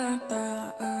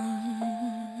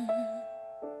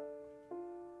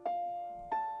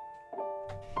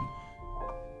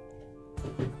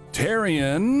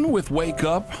Tarian with Wake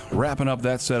Up, wrapping up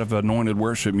that set of anointed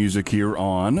worship music here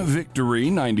on Victory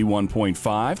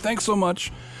 91.5. Thanks so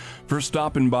much for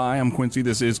stopping by. I'm Quincy.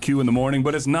 This is Q in the Morning,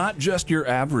 but it's not just your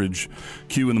average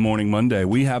Q in the Morning Monday.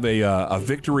 We have a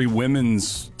Victory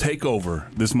Women's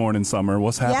takeover this morning, Summer.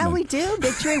 What's happening? Yeah, we do.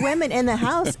 Victory Women in the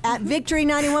house at Victory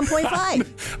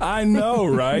 91.5. I know,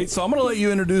 right? So I'm going to let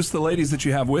you introduce the ladies that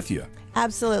you have with you.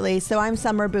 Absolutely. So I'm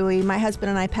Summer Bowie. My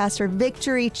husband and I pastor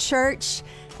Victory Church,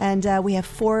 and we have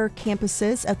 4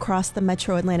 campuses across the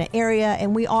metro Atlanta area,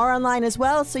 and we are online as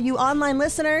well. So you online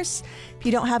listeners, if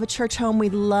you don't have a church home,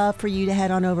 we'd love for you to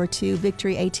head on over to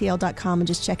victoryatl.com and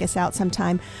just check us out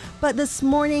sometime. But this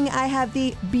morning I have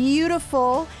the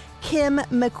beautiful Kim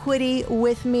McQuitty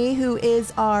with me, who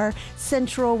is our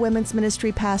Central Women's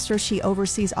Ministry pastor. She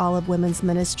oversees all of women's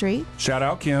ministry. Shout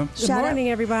out, Kim. Good morning,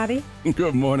 everybody.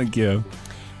 Good morning, Kim.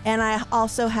 And I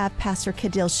also have Pastor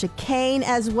Kadilsha Cain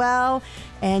as well.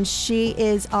 And she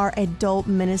is our adult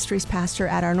ministries pastor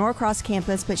at our Norcross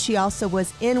campus, but she also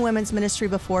was in women's ministry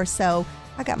before. So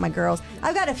I got my girls.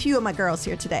 I've got a few of my girls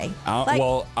here today.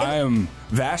 I am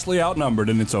vastly outnumbered,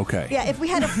 and it's okay. Yeah, if we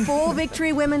had a full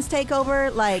Victory Women's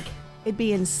takeover, it'd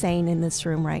be insane in this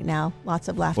room right now. Lots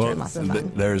of laughter and lots of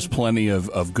fun. There's plenty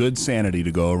of good sanity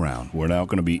to go around. We're not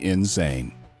going to be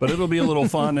insane. But it'll be a little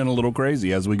fun and a little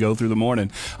crazy as we go through the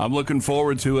morning. I'm looking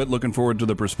forward to it, looking forward to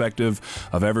the perspective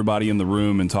of everybody in the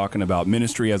room and talking about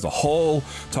ministry as a whole,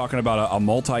 talking about a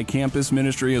multi-campus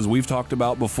ministry as we've talked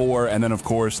about before, and then, of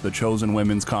course, the Chosen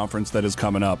Women's Conference that is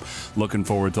coming up. Looking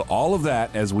forward to all of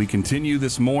that as we continue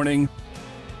this morning.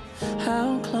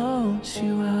 How close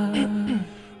you are.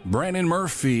 Brandon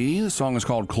Murphy. The song is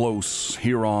called Close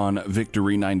here on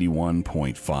Victory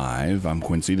 91.5. I'm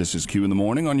Quincy. This is Q in the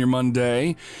Morning on your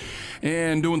Monday.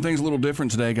 And doing things a little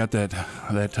different today. Got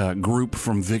that group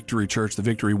from Victory Church, the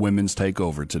Victory Women's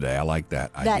Takeover today. I like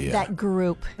that idea. That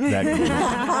group. That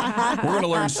group. We're going to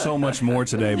learn so much more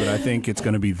today, but I think it's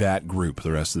going to be that group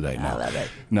the rest of the day. I love it.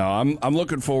 No, I'm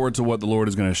looking forward to what the Lord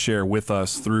is going to share with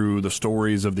us through the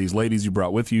stories of these ladies you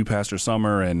brought with you, Pastor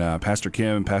Summer and Pastor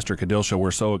Kim and Pastor Kadilsha. We're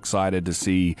so excited to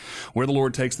see where the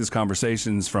Lord takes these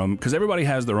conversations from, because everybody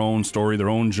has their own story, their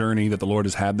own journey that the Lord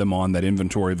has had them on, that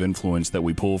inventory of influence that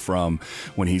we pull from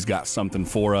when He's got something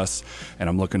for us. And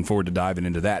I'm looking forward to diving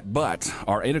into that. But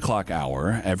our 8 o'clock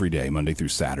hour every day, Monday through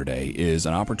Saturday, is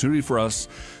an opportunity for us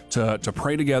to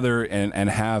pray together and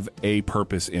have a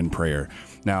purpose in prayer.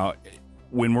 Now,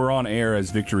 when we're on air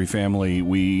as Victory Family,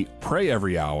 we pray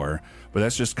every hour, but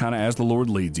that's just kind of as the Lord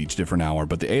leads each different hour.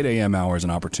 But the 8 a.m. hour is an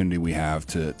opportunity we have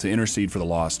to intercede for the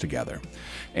lost together.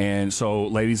 And so,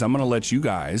 ladies, I'm going to let you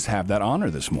guys have that honor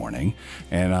this morning,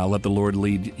 and I'll let the Lord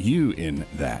lead you in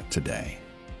that today.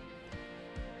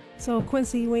 So,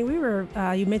 Quincy, when we were,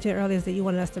 you mentioned earlier that you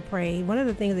wanted us to pray. One of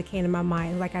the things that came to my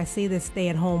mind, I see this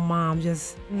stay-at-home mom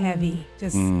just heavy,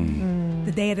 just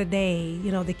the day-to-day,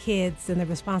 the kids and the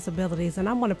responsibilities. And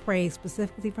I want to pray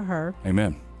specifically for her.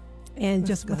 Amen. And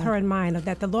just with her in mind,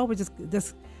 that the Lord would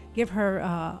just give her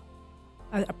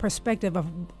a perspective of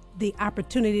the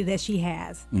opportunity that she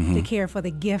has to care for the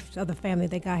gift of the family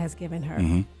that God has given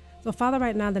her. So, Father,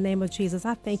 right now, in the name of Jesus,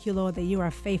 I thank you, Lord, that you are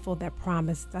faithful, that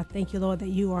promised. I thank you, Lord, that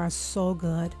you are so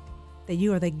good, that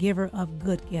you are the giver of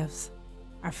good gifts.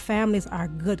 Our families are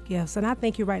good gifts. And I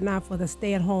thank you right now for the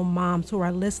stay-at-home moms who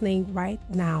are listening right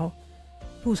now,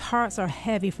 whose hearts are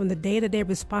heavy from the day-to-day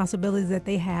responsibilities that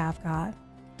they have, God.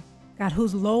 God,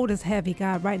 whose load is heavy,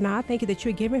 God. Right now, I thank you that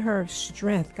you're giving her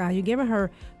strength, God. You're giving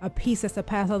her a peace that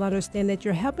surpasses all understanding, that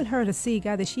you're helping her to see,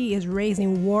 God, that she is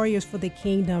raising warriors for the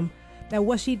kingdom, that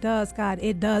what she does, God,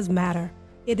 it does matter.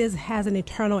 It has an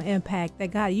eternal impact,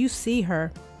 that, God, you see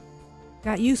her.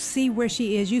 God, you see where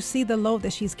she is. You see the load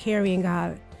that she's carrying,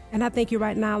 God. And I thank you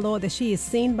right now, Lord, that she is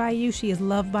seen by you, she is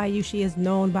loved by you, she is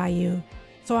known by you.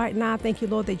 So right now, I thank you,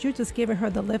 Lord, that you're just giving her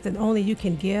the lift that only you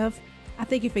can give. I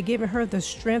thank you for giving her the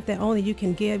strength that only you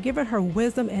can give, giving her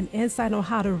wisdom and insight on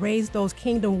how to raise those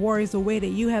kingdom warriors the way that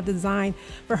you have designed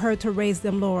for her to raise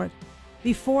them, Lord.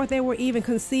 Before they were even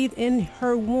conceived in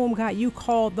her womb, God, you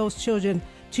called those children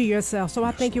to yourself. So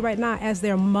I thank you right now as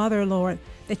their mother, Lord,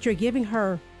 that you're giving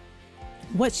her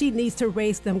what she needs to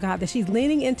raise them, God, that she's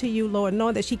leaning into you, Lord,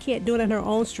 knowing that she can't do it in her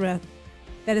own strength,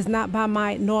 that is not by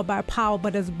might nor by power,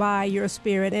 but is by your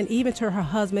spirit. And even to her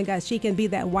husband, God, she can be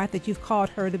that wife that you've called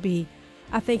her to be.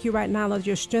 I thank you right now, Lord,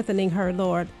 you're strengthening her,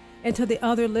 Lord. And to the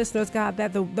other listeners, God,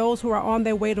 that those who are on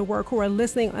their way to work, who are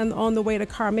listening on the way to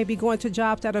car, maybe going to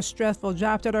jobs that are stressful,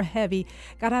 jobs that are heavy.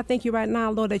 God, I thank you right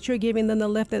now, Lord, that you're giving them the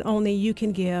lift that only you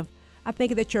can give. I thank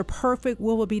you that your perfect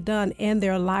will be done in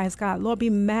their lives, God. Lord, be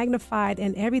magnified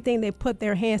in everything they put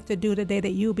their hands to do today,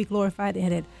 that you will be glorified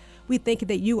in it. We thank you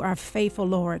that you are faithful,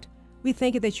 Lord. We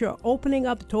thank you that you're opening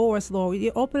up doors, Lord.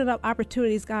 You're opening up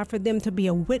opportunities, God, for them to be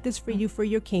a witness for you, for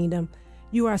your kingdom.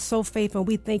 You are so faithful.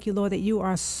 We thank you, Lord, that you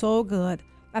are so good.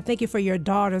 I thank you for your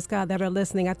daughters, God, that are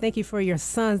listening. I thank you for your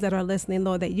sons that are listening,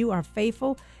 Lord, that you are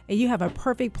faithful and you have a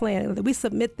perfect plan. We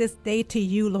submit this day to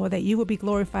you, Lord, that you will be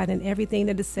glorified in everything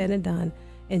that is said and done.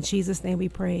 In Jesus' name we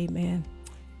pray, amen.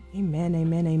 Amen,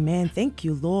 amen, amen. Thank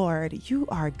you, Lord. You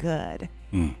are good.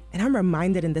 And I'm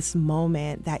reminded in this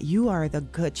moment that you are the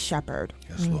good shepherd.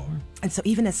 Yes, Lord. And so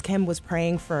even as Kim was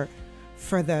praying for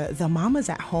the mamas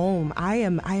at home, I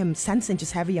am sensing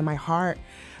just heavy in my heart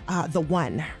the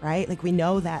one, right? Like we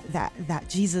know that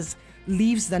Jesus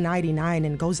leaves the 99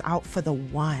 and goes out for the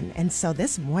one. And so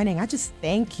this morning, I just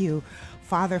thank you,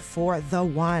 Father, for the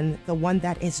one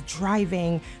that is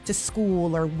driving to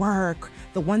school or work,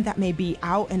 the one that may be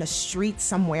out in a street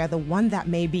somewhere, the one that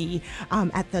may be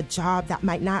at the job that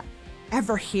might not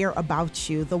ever hear about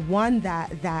you, the one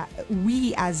that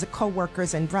we as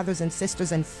co-workers and brothers and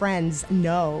sisters and friends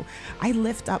know. I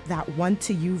lift up that one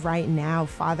to you right now,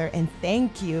 Father, and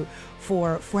thank you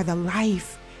for the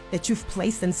life that you've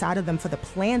placed inside of them, for the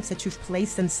plans that you've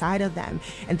placed inside of them.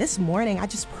 And this morning, I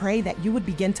just pray that you would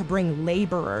begin to bring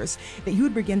laborers, that you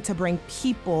would begin to bring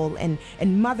people and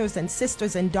mothers and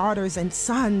sisters and daughters and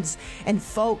sons and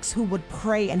folks who would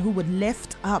pray and who would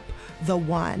lift up the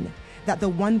one, that the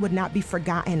one would not be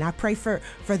forgotten. I pray for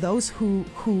those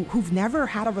who've never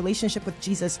had a relationship with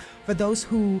Jesus, for those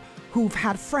who've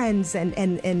had friends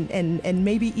and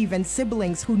maybe even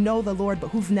siblings who know the Lord, but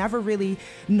who've never really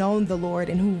known the Lord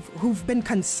and who've been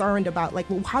concerned about, like,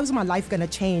 well, how's my life going to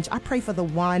change? I pray for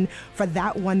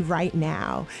that one right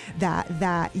now,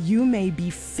 that you may be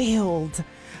filled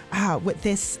with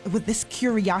this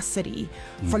curiosity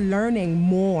for learning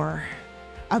more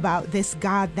about this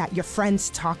God that your friends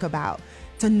talk about,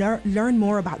 to learn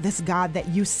more about this God that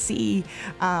you see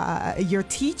your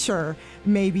teacher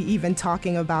maybe even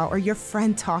talking about, or your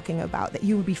friend talking about, that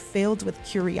you will be filled with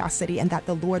curiosity and that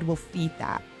the Lord will feed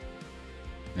that.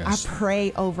 Yes. I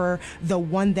pray over the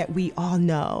one that we all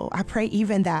know. I pray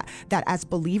even that as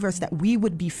believers that we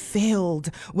would be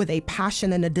filled with a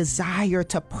passion and a desire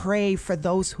to pray for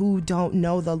those who don't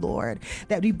know the Lord,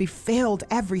 that we'd be filled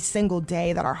every single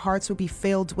day, that our hearts would be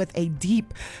filled with a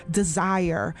deep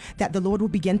desire, that the Lord will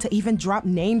begin to even drop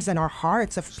names in our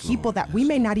hearts of people that we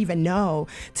may not even know,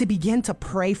 to begin to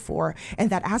pray for, and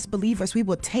that as believers we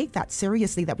would take that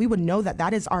seriously, that we would know that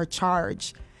that is our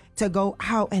charge, to go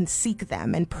out and seek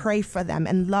them and pray for them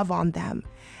and love on them.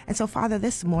 And so, Father,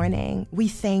 this morning, we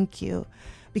thank you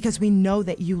because we know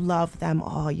that you love them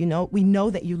all. We know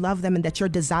that you love them and that your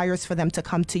desire is for them to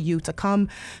come to you, to come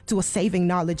to a saving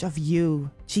knowledge of you,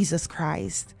 Jesus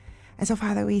Christ. And so,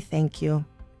 Father, we thank you.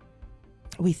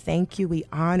 We thank you. We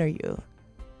honor you.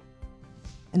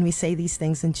 And we say these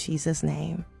things in Jesus'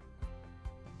 name.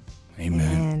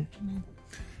 Amen. Amen.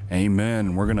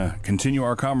 Amen. We're going to continue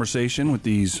our conversation with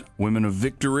these women of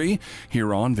victory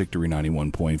here on Victory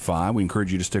 91.5. We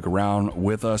encourage you to stick around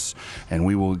with us, and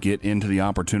we will get into the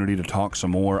opportunity to talk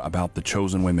some more about the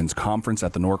Chosen Women's Conference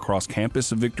at the Norcross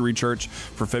campus of Victory Church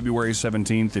for February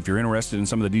 17th. If you're interested in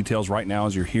some of the details right now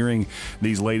as you're hearing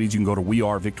these ladies, you can go to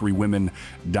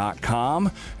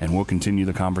wearevictorywomen.com, and we'll continue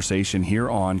the conversation here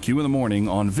on Q in the Morning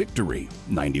on Victory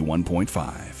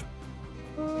 91.5.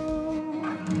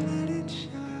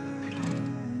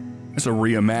 It's a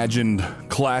reimagined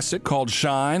classic called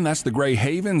Shine. That's the Grey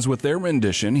Havens with their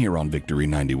rendition here on Victory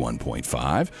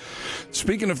 91.5.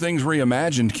 Speaking of things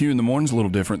reimagined, Q in the Morning's a little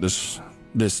different this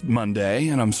Monday,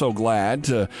 and I'm so glad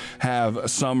to have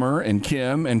Summer and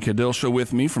Kim and Kadilsha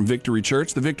with me from Victory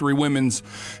Church, the Victory Women's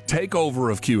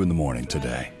takeover of Q in the Morning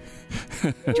today.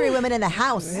 Victory Women in the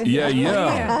house.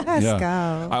 Yeah. Let's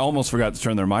go. I almost forgot to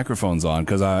turn their microphones on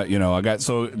because I got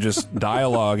so just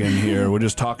dialogue in here. We're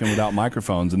just talking without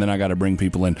microphones, and then I got to bring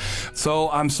people in. So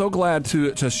I'm so glad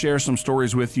to share some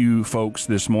stories with you folks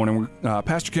this morning.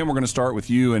 Pastor Kim, we're going to start with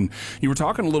you, and you were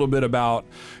talking a little bit about,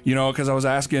 because I was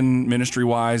asking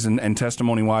ministry-wise and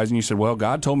testimony-wise, and you said, well,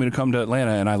 God told me to come to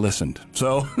Atlanta, and I listened.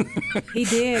 So He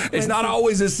did. It's not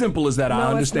always as simple as that, no,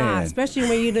 I understand. It's not. Especially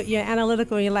when you're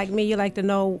analytical and you're like me, you like to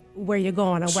know where you're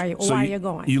going or why you're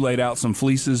going. You laid out some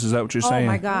fleeces, is that what you're saying?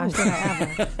 Oh my gosh, did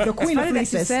I ever. The queen of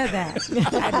fleeces. That you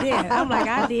said that. I did. I'm like,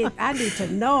 I need to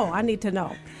know. I need to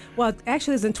know. Well,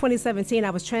 actually, it was in 2017. I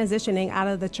was transitioning out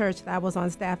of the church that I was on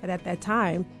staff at that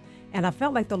time, and I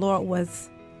felt like the Lord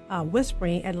was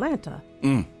whispering Atlanta.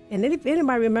 And if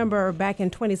anybody remember back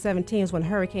in 2017 is when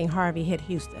Hurricane Harvey hit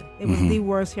Houston. It was the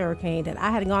worst hurricane that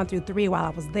I had gone through 3 while I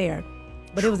was there.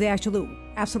 but it was the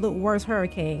absolute worst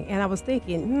hurricane. And I was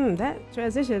thinking, that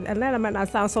transition, Atlanta might not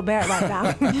sound so bad right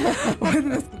now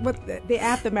with the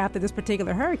aftermath of this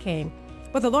particular hurricane.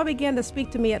 But the Lord began to speak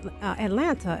to me at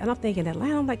Atlanta, and I'm thinking,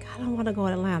 Atlanta? I'm like, I don't want to go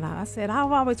to Atlanta. I said, I've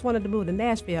always wanted to move to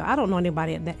Nashville. I don't know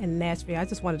anybody in Nashville. I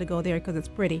just wanted to go there because it's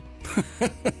pretty.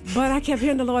 But I kept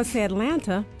hearing the Lord say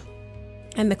Atlanta,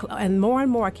 and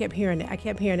more I kept hearing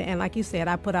it. And like you said,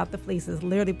 I put out the fleeces,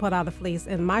 literally put out a fleece.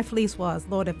 And my fleece was,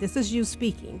 Lord, if this is you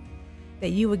speaking,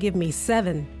 that you would give me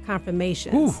 7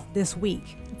 confirmations this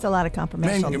week. It's a lot of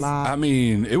confirmations. Man, I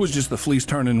mean, it was just the fleece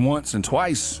turning once and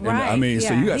twice. Right. And, I mean,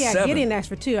 so you got 7. Gideon asked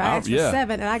for 2. I asked for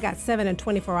 7, and I got 7 in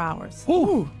 24 hours.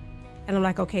 Ooh. And I'm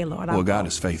like, okay, Lord, I'll well, go. God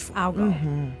is faithful. I'll go.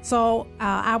 So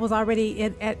I was already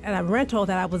at a rental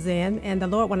that I was in, and the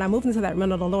Lord, when I moved into that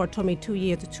rental, the Lord told me 2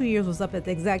 years. The 2 years was up at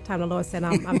the exact time the Lord said,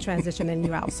 I'm transitioning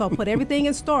you out. So put everything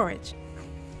in storage.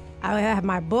 I have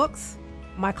my books,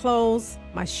 my clothes,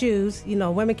 my shoes. You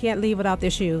know, women can't leave without their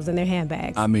shoes and their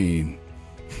handbags. I mean,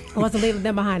 I wasn't leaving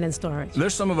them behind in storage.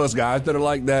 there's some of us guys that are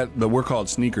like that, but we're called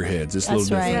sneakerheads. It's a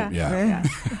little different. Yeah.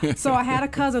 So I had a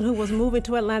cousin who was moving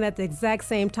to Atlanta at the exact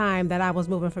same time that I was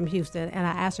moving from Houston, and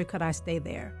I asked her, could I stay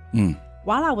there?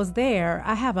 While I was there,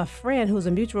 I have a friend who's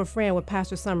a mutual friend with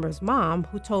Pastor Summer's mom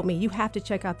who told me, you have to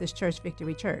check out this church,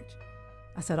 Victory Church.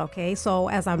 I said, okay. So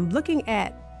as I'm looking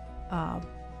at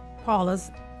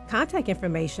Paula's contact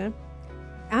information,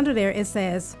 under there it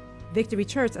says Victory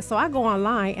Church. So I go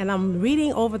online and I'm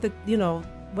reading over the,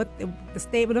 what the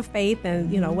statement of faith and,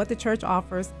 what the church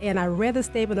offers. And I read the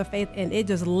statement of faith and it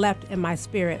just leapt in my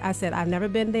spirit. I said, I've never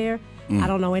been there. I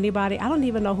don't know anybody. I don't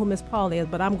even know who Miss Paula is,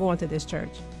 but I'm going to this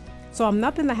church. So I'm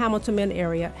up in the Hamilton Mill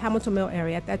area.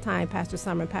 At that time, Pastor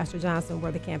Summer and Pastor Johnson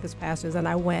were the campus pastors. And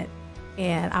I went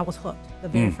and I was hooked. The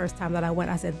very first time that I went,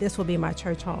 I said, this will be my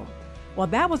church home. Well,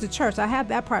 that was the church. I had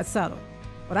that part settled,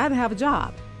 but I didn't have a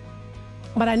job.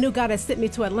 But I knew God had sent me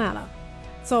to Atlanta.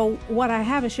 So what I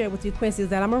haven't shared with you, Quincy, is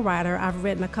that I'm a writer. I've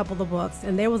written a couple of books,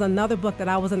 and there was another book that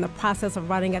I was in the process of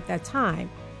writing at that time.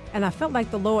 And I felt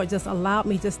like the Lord just allowed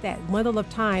me just that window of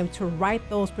time to write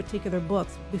those particular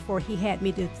books before he had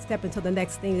me to step into the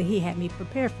next thing that he had me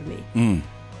prepare for me.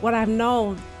 What I've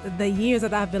known, the years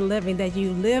that I've been living, that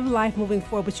you live life moving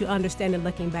forward, but you understand it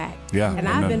looking back. Yeah, and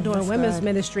I've been doing women's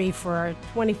ministry for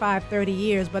 25, 30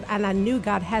 years, and I knew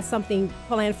God had something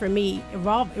planned for me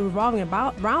revolving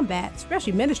around that,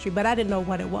 especially ministry, but I didn't know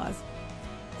what it was.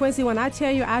 Quincy, when I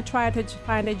tell you I tried to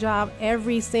find a job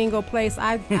every single place,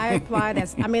 I applied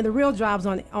the real jobs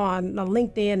on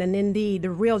LinkedIn and Indeed, the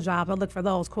real jobs, I look for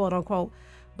those, quote unquote,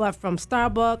 but from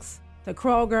Starbucks to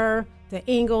Kroger to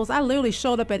Ingles. I literally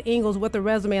showed up at Ingles with a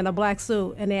resume and a black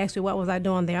suit, and they asked me what was I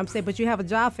doing there. I'm saying, but you have a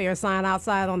job fair sign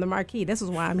outside on the marquee. This is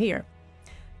why I'm here.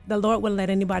 The Lord wouldn't let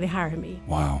anybody hire me.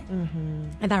 Wow.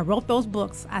 And I wrote those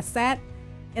books. I sat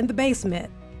in the basement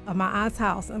of my aunt's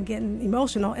house. I'm getting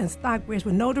emotional in Stockbridge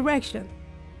with no direction.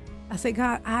 I said,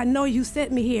 God, I know you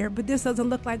sent me here, but this doesn't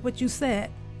look like what you said.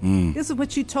 This is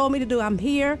what you told me to do. I'm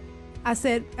here. I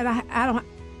said, and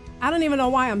I don't even know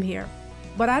why I'm here,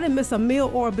 but I didn't miss a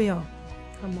meal or a bill.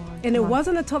 Come on. And it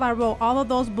wasn't until I wrote all of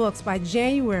those books by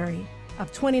January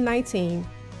of 2019,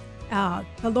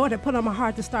 the Lord had put on my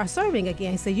heart to start serving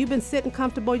again. He said, you've been sitting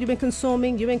comfortable, you've been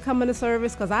consuming, you've been coming to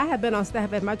service, because I had been on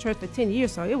staff at my church for 10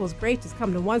 years, so it was great just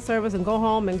come to one service and go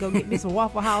home and go get me some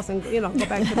Waffle House and go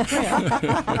back to the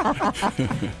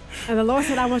prayer. And the Lord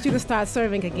said, I want you to start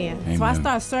serving again. Amen. So I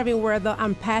started serving where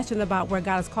I'm passionate about, where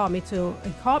God has called me to.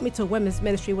 He called me to women's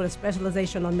ministry with a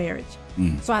specialization on marriage.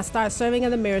 So I started serving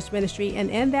in the marriage ministry, and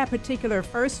in that particular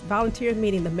first volunteer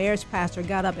meeting, the marriage pastor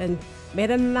got up and made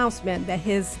an announcement that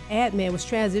his admin was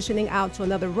transitioning out to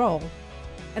another role.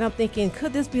 And I'm thinking,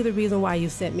 could this be the reason why you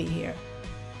sent me here?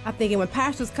 I'm thinking when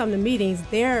pastors come to meetings,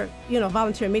 they're,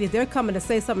 volunteer meetings, they're coming to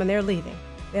say something and they're leaving.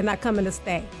 They're not coming to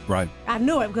stay. Right. I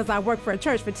knew it because I worked for a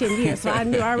church for 10 years, so I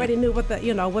already knew what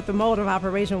the mode of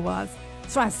operation was.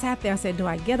 So I sat there, I said, do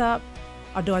I get up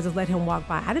or do I just let him walk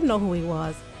by? I didn't know who he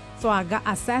was. So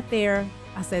I sat there,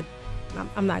 I said,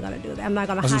 I'm not going to do that. I'm not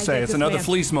going to hijack this man. It's another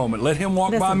fleece moment. Let him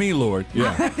walk by me, Lord.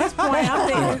 Yeah. At this point,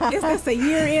 I'm thinking, is this a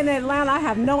year in Atlanta? I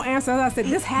have no answer. I said,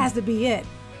 this has to be it.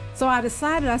 So I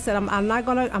decided, I said, I'm not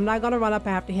going to run up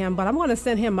after him, but I'm going to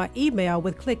send him an email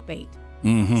with clickbait.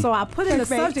 So I put in the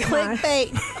subject line.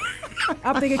 Clickbait.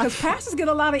 I'm thinking, because pastors get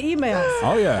a lot of emails.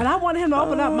 Oh, yeah. And I wanted him to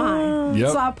open up mine.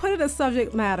 Yep. So I put in a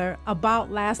subject matter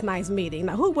about last night's meeting.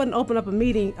 Now, who wouldn't open up an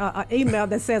email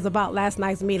that says about last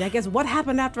night's meeting? I guess what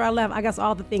happened after I left? I guess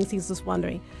all the things he's just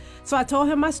wondering. So I told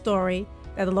him my story,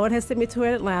 that the Lord had sent me to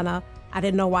Atlanta. I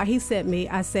didn't know why he sent me.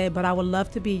 I said, but I would love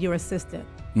to be your assistant.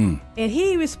 And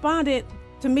he responded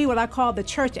to me what I call the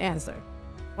church answer.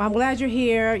 Well, I'm glad you're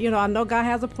here. You know, I know God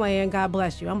has a plan. God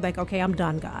bless you. I'm like, okay, I'm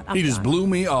done, God. He just blew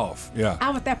me off. Yeah.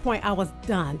 At that point, I was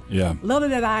done. Yeah. Little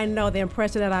did I know the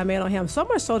impression that I made on him, so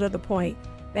much so to the point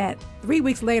that 3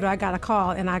 weeks later, I got a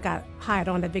call and I got hired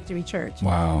on at Victory Church.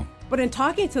 Wow. But in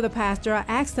talking to the pastor, I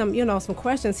asked him, you know, some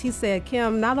questions. He said,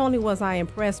 Kim, not only was I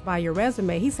impressed by your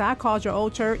resume, he said, I called your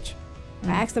old church. I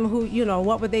asked him who, you know,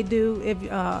 what would they do if,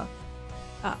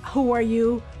 who are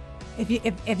you?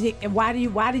 Why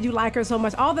did you like her so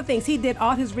much? All the things. He did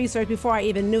all his research before I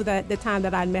even knew that the time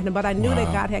that I'd met him. But I knew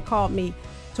that God had called me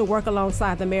to work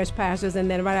alongside the marriage pastors. And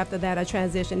then right after that, I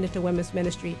transitioned into women's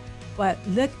ministry. But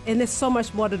look, and there's so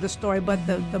much more to the story. But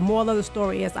the moral of the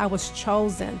story is I was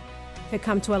chosen to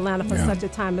come to Atlanta for such a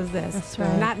time as this. That's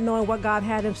right. Not knowing what God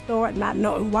had in store, not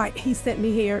knowing why he sent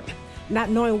me here, not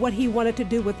knowing what he wanted to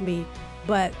do with me.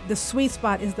 But the sweet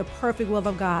spot is the perfect will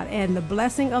of God. And the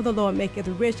blessing of the Lord maketh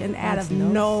rich and addeth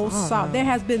no sorrow. There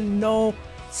has been no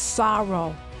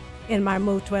sorrow in my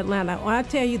move to Atlanta. When I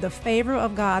tell you the favor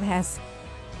of God has,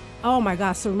 oh my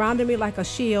God, surrounded me like a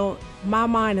shield, my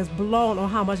mind is blown on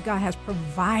how much God has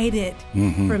provided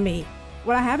for me.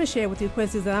 What I haven't shared with you,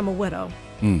 Quincy, is that I'm a widow.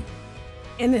 In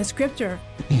the scripture,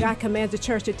 God commands the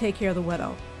church to take care of the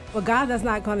widow. But God is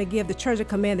not going to give the church a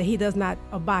command that he does not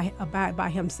abide by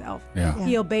himself.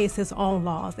 He obeys his own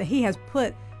laws, that he has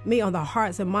put me on the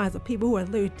hearts and minds of people who are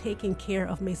literally taking care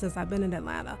of me since I've been in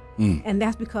Atlanta. And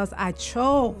that's because I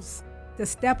chose to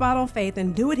step out on faith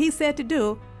and do what he said to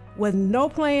do with no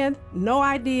plan, no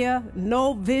idea,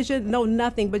 no vision, no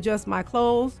nothing but just my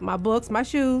clothes, my books, my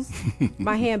shoes,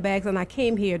 my handbags. And I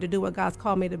came here to do what God's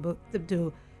called me to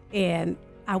do. And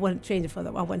I wouldn't change it for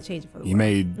the world. He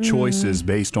made choices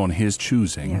based on his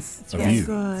choosing of you.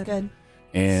 That's good.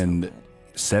 And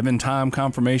 7-time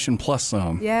confirmation plus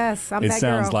some. Yes, I'm it that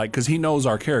sounds girl. like, because he knows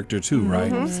our character too,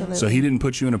 right? Absolutely. So he didn't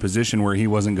put you in a position where he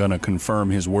wasn't going to confirm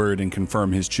his word and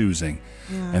confirm his choosing.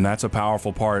 And that's a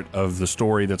powerful part of the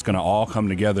story that's going to all come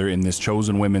together in this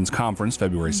Chosen Women's Conference,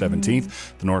 February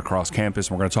 17th, the Norcross campus.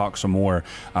 We're going to talk some more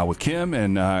with Kim,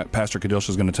 and Pastor Kadilsha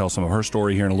is going to tell some of her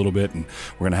story here in a little bit, and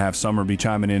we're going to have Summer be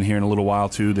chiming in here in a little while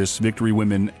too. This Victory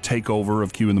Women takeover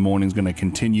of Q in the Morning is going to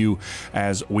continue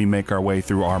as we make our way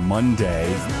through our Monday.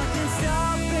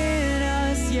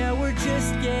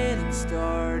 Just getting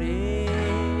started.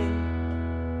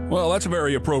 Well, that's a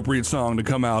very appropriate song to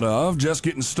come out of. Just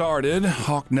Getting Started.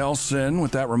 Hawk Nelson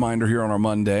with that reminder here on our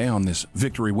Monday on this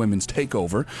Victory Women's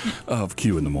takeover of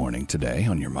Q in the Morning today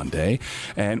on your Monday.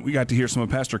 And we got to hear some of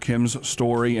Pastor Kim's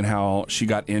story and how she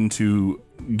got into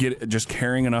just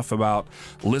caring enough about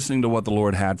listening to what the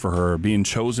Lord had for her, being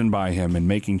chosen by him and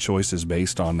making choices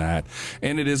based on that.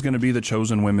 And it is going to be the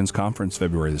Chosen Women's Conference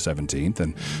February the 17th.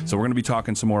 And so we're going to be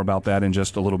talking some more about that in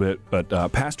just a little bit. But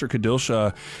Pastor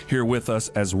Kadilsha here with us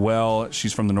as well.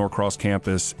 She's from the Norcross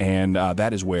campus, and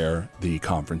that is where the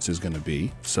conference is going to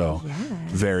be. So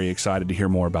very excited to hear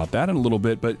more about that in a little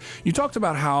bit. But you talked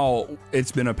about how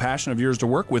it's been a passion of yours to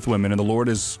work with women, and the Lord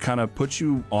has kind of put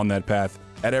you on that path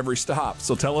at every stop.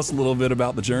 So tell us a little bit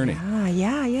about the journey.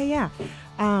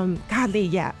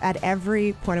 Godly, at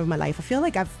every point of my life, I feel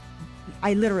like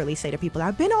I literally say to people,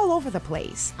 I've been all over the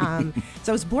place. So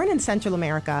I was born in Central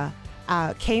America,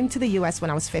 came to the U.S.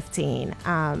 when I was 15,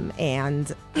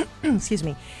 and excuse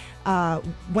me,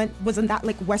 was in that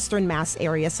like Western Mass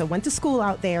area. So went to school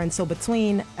out there. And so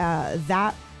between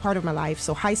that part of my life,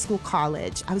 so high school,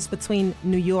 college, I was between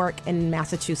New York and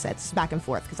Massachusetts, back and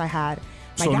forth, because I had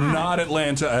my so dad. Not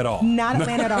Atlanta at all. Not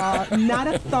Atlanta at all. Not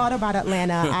a thought about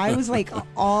Atlanta. I was like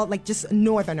just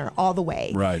northerner all the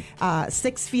way. Right.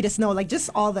 6 feet of snow, like just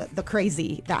all the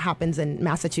crazy that happens in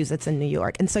Massachusetts and New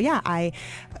York. And so, I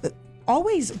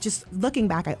always, just looking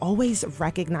back, I always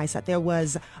recognized that there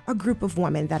was a group of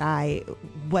women that I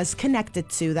was connected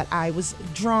to, that I was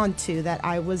drawn to, that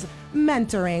I was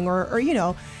mentoring or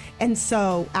And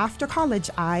so after college,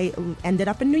 I ended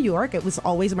up in New York. It was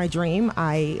always my dream.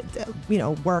 I,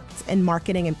 worked in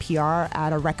marketing and PR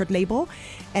at a record label.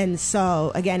 And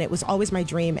so, again, it was always my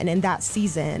dream. And in that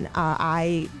season,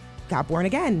 I got born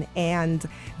again. And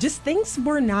just things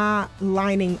were not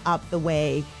lining up the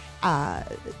way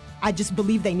I just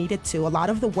believed they needed to. A lot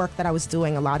of the work that I was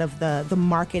doing, a lot of the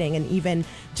marketing, and even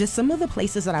just some of the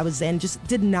places that I was in just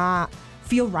did not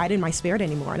feel right in my spirit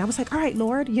anymore. And I was like, all right,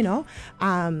 Lord,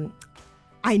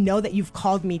 I know that you've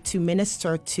called me to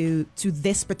minister to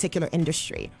this particular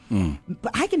industry,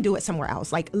 but I can do it somewhere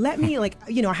else. Like, let me,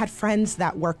 I had friends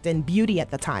that worked in beauty at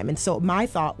the time. And so my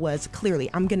thought was, clearly,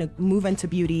 I'm going to move into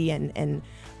beauty and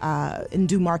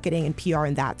do marketing and PR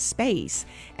in that space.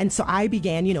 And so I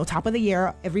began, top of the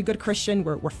year, every good Christian,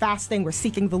 we're fasting, we're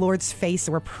seeking the Lord's face,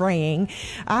 we're praying.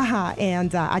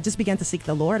 And I just began to seek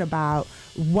the Lord about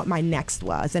what my next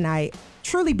was. And I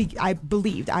truly, I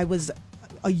believed I was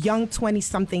a young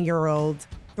 20-something-year-old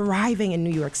thriving in New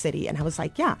York City. And I was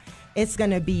like, yeah, it's going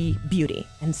to be beauty.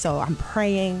 And so I'm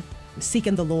praying, I'm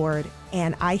seeking the Lord.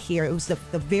 And I hear, it was the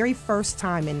very first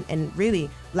time and really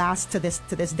last to this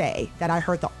day that I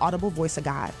heard the audible voice of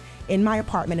God in my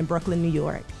apartment in Brooklyn, New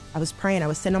York. I was praying, I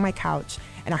was sitting on my couch,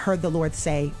 and I heard the Lord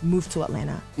say, move to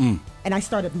Atlanta. And I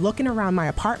started looking around my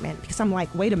apartment because I'm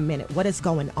like, wait a minute, what is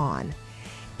going on?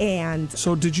 And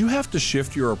so did you have to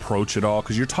shift your approach at all?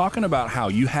 Because you're talking about how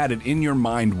you had it in your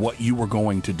mind what you were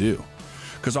going to do.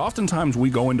 Because oftentimes we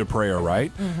go into prayer,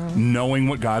 right? Knowing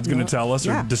what God's going to tell us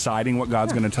or deciding what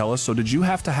God's going to tell us. So did you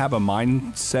have to have a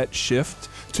mindset shift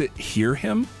to hear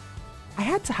him? I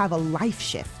had to have a life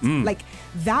shift. Like,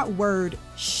 that word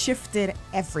shifted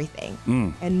everything.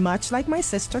 And much like my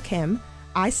sister Kim,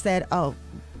 I said, oh,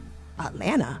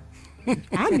 Atlanta,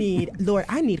 Lord,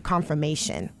 I need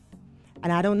confirmation.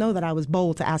 And I don't know that I was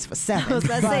bold to ask for 7. I was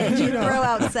about to say, did you throw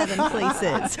out 7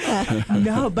 places?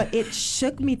 No, but it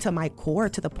shook me to my core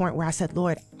to the point where I said,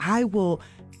 Lord,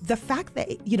 the fact that,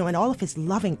 in all of his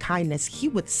loving kindness, he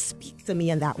would speak to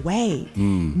me in that way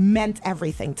meant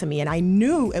everything to me. And I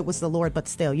knew it was the Lord, but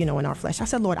still, in our flesh, I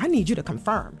said, Lord, I need you to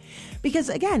confirm. Because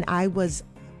again, I was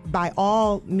by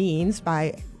all means,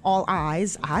 by all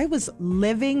eyes, I was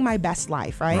living my best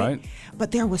life, right? But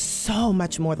there was so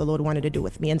much more the Lord wanted to do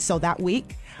with me. And so that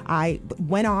week, I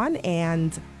went on,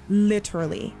 and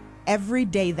literally every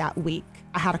day that week,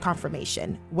 I had a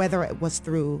confirmation, whether it was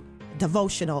through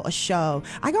devotional, a show.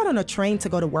 I got on a train to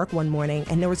go to work one morning,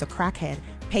 and there was a crackhead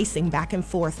pacing back and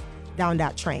forth down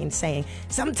that train saying,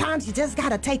 sometimes you just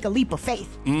gotta take a leap of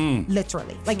faith.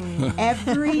 Literally, like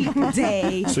every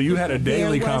day. So you had a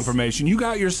daily confirmation. You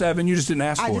got your 7, you just didn't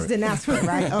ask for it. I just didn't ask for it,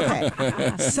 right?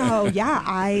 Okay. So yeah,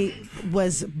 I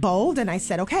was bold, and I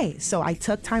said, okay. So I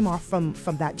took time off from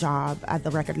that job at the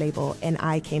record label, and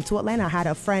I came to Atlanta. I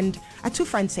had 2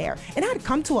 friends here, and I had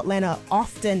come to Atlanta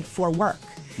often for work.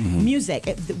 Music.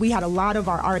 We had a lot of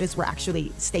our artists were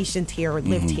actually stationed here,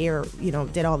 lived here,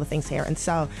 did all the things here. And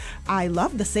so I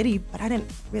loved the city, but I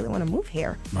didn't really want to move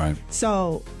here. Right.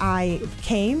 So I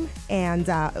came, and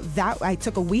I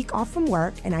took a week off from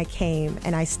work, and I came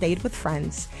and I stayed with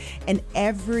friends, and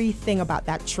everything about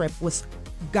that trip was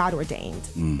God ordained.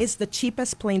 It's the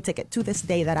cheapest plane ticket to this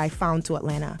day that I found to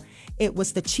Atlanta. It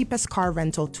was the cheapest car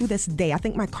rental to this day. I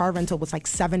think my car rental was like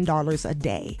 $7 a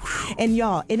day. And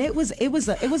y'all, and it was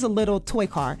a little toy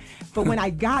car. But when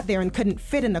I got there and couldn't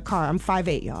fit in the car, I'm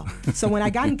 5'8", y'all. So when I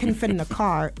got and couldn't fit in the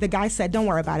car, the guy said, don't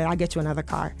worry about it, I'll get you another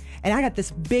car. And I got this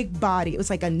big body. It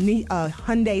was like a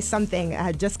Hyundai something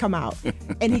had just come out.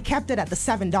 And he kept it at the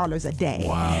 $7 a day.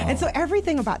 Wow. And so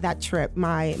everything about that trip,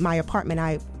 my apartment,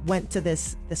 I went to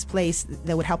this place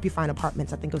that would help you find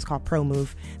apartments. I think it was called Pro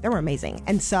Move. They were amazing.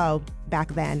 And so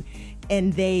back then,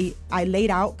 and I laid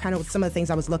out kind of some of the things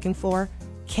I was looking for,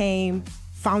 came,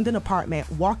 found an apartment,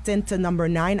 walked into number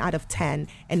 9 out of 10,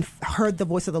 and heard the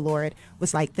voice of the Lord,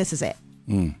 was like, this is it.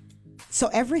 So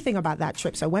everything about that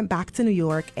trip. So I went back to New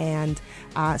York and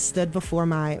stood before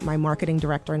my marketing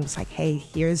director and was like, hey,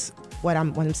 here's what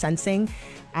I'm sensing.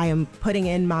 I am putting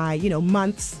in my,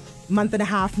 month and a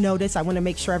half notice. I want to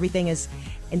make sure everything is.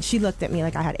 And she looked at me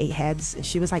like I had 8 heads, and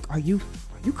she was like, are you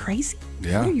crazy?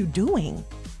 Yeah. What are you doing?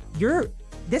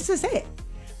 This is it.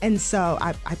 And so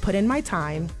I put in my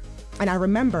time, and I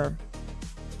remember,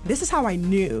 this is how I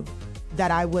knew that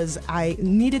I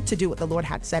needed to do what the Lord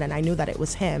had said, and I knew that it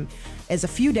was him, is a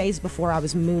few days before I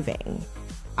was moving,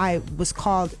 I was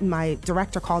called, my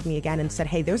director called me again and said,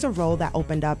 hey, there's a role that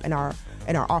opened up in our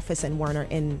office in Werner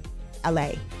in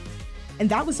LA. And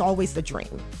that was always the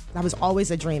dream. That was always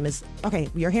a dream is, okay,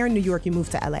 you're here in New York, you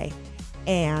moved to LA.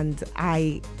 And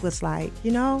I was like,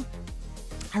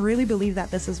 I really believe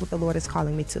that this is what the Lord is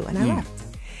calling me to. And I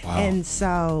left. Wow. And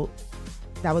so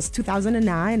that was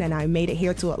 2009, and I made it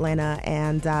here to Atlanta.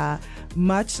 And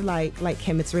much like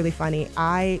him, it's really funny.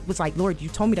 I was like, Lord, you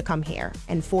told me to come here.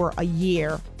 And for a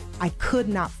year, I could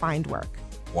not find work.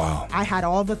 Wow. I had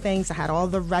all the things. I had all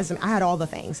the resume. I had all the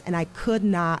things. And I could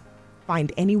not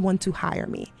find anyone to hire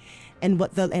me. And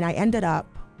I ended up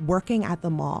working at the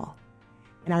mall.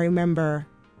 And I remember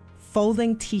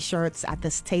folding T-shirts at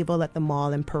this table at the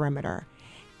mall in Perimeter.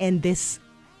 And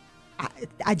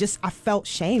I felt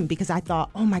shame because I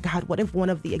thought, oh my God, what if one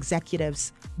of the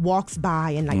executives walks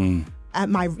by and like at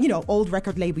my, old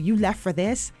record label, you left for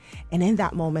this? And in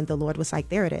that moment, the Lord was like,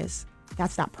 there it is.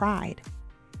 That's that pride.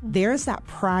 There's that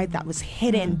pride that was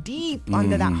hidden deep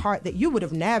under that heart that you would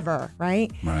have never,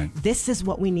 right? This is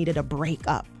what we needed to break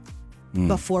up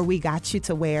before I got you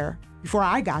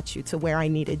to where I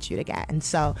needed you to get. And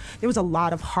so there was a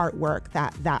lot of hard work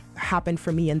that happened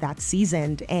for me in that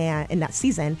season.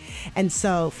 And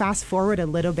so fast forward a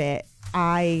little bit,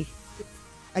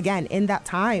 again, in that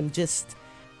time, just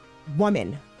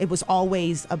woman, it was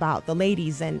always about the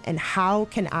ladies and how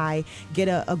can I get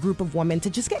a group of women to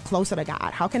just get closer to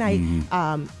God? How can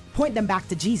I point them back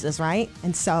to Jesus, right?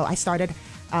 And so I started,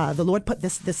 the Lord put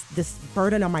this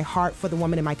burden on my heart for the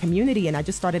women in my community, and I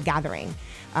just started gathering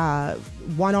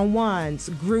one-on-ones,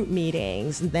 group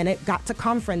meetings, and then it got to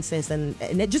conferences, and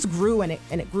it just grew, and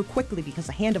it grew quickly because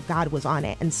the hand of God was on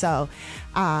it. And so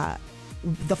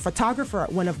the photographer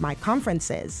at one of my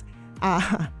conferences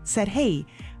said, hey,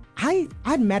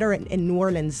 I'd met her in New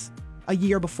Orleans a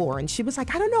year before, and she was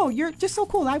like, I don't know, you're just so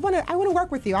cool. I want to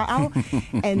work with you.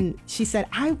 And she said,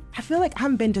 I feel like I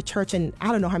haven't been to church in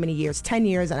I don't know how many years, 10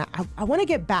 years, and I want to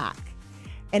get back.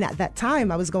 And at that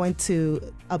time, I was going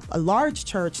to a large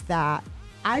church that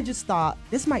I just thought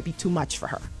this might be too much for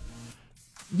her.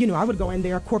 I would go in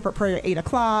there, corporate prayer at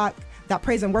 8:00. That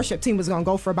praise and worship team was going to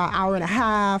go for about an hour and a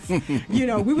half.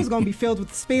 We was going to be filled with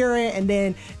the Spirit, and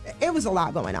then it was a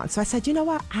lot going on. So I said, you know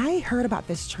what? I heard about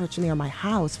this church near my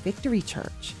house, Victory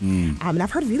Church. And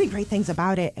I've heard really great things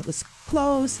about it. It was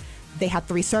close. They had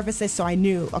 3 services, so I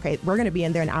knew, okay, we're going to be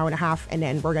in there an hour and a half, and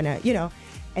then we're going to,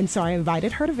 And so I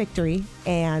invited her to Victory,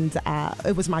 and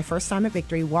it was my first time at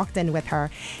Victory, walked in with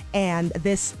her, and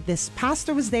this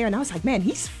pastor was there, and I was like, man,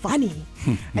 he's funny.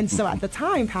 And so at the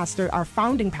time, our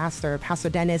founding pastor, Pastor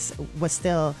Dennis, was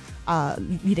still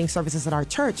leading services at our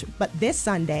church. But this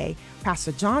Sunday,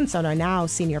 Pastor Johnson, our now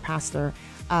senior pastor,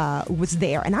 was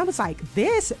there. And I was like,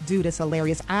 this dude is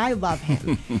hilarious. I love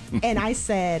him. And I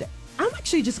said, I'm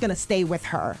actually just going to stay with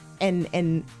her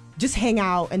and just hang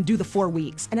out and do the 4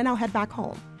 weeks, and then I'll head back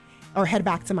home or head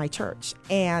back to my church.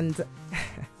 And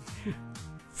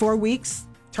 4 weeks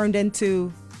turned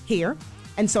into here.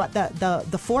 And so at the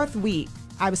 4th week,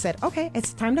 I said, okay,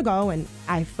 it's time to go. And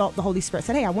I felt the Holy Spirit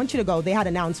said, hey, I want you to go. They had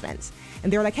announcements,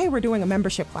 and they were like, hey, we're doing a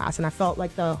membership class. And I felt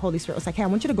like the Holy Spirit was like, hey, I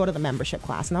want you to go to the membership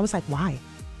class. And I was like, why?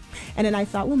 And then I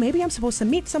thought, well, maybe I'm supposed to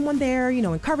meet someone there,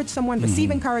 encourage someone,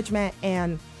 receive encouragement.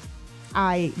 And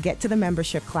I get to the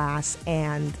membership class,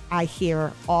 and I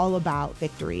hear all about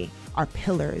Victory, our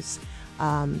pillars,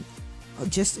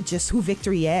 just who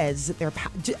Victory is,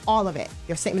 all of it,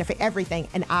 their statement of faith, everything.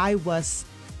 And I was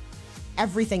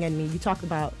everything in me. You talked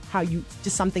about how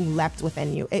just something leapt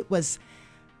within you. It was,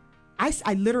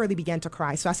 I literally began to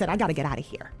cry. So I said, I got to get out of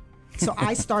here. So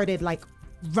I started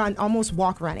almost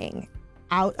walk running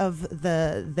out of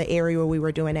the area where we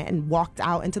were doing it, and walked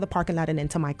out into the parking lot and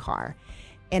into my car.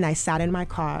 And I sat in my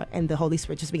car, and the Holy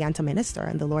Spirit just began to minister.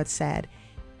 And the Lord said,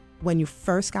 when you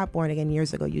first got born again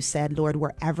years ago, you said, Lord,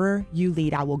 wherever you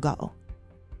lead, I will go.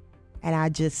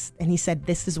 And he said,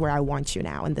 this is where I want you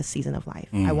now in this season of life.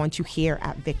 I want you here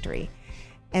at Victory.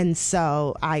 And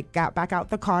so I got back out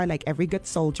the car like every good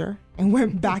soldier and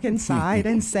went back inside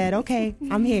and said, okay,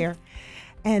 I'm here.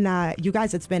 And you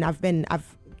guys,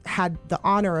 I've had the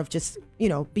honor of just,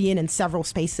 being in several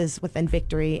spaces within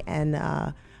Victory.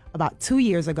 And about 2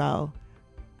 years ago,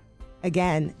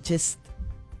 again, just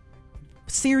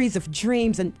series of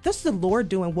dreams, and just the Lord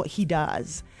doing what he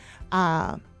does.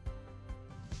 I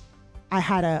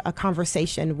had a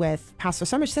conversation with Pastor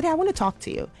Summer. She said, hey, I want to talk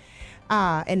to you.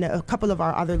 And a couple of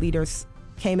our other leaders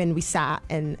came in, we sat,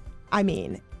 and I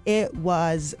mean, it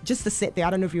was just to sit there. I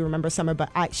don't know if you remember Summer,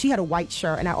 but she had a white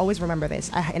shirt, and I always remember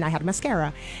this. And I had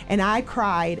mascara, and I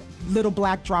cried little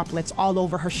black droplets all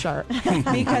over her shirt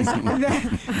because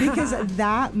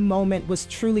that moment was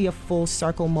truly a full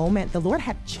circle moment. The Lord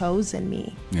had chosen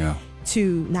me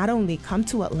to not only come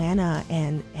to Atlanta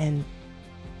and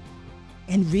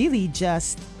really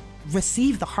just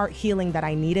receive the heart healing that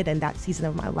I needed in that season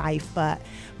of my life, but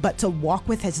to walk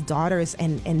with his daughters,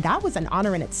 and that was an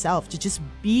honor in itself, to just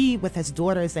be with his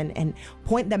daughters and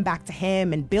point them back to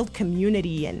him and build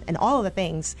community and all of the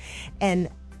things. And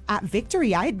at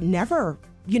Victory, I'd never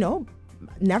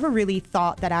really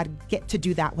thought that I'd get to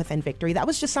do that within Victory. That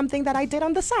was just something that I did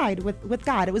on the side with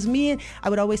God. It was me, and I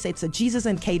would always say it's a Jesus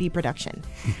and Katie production.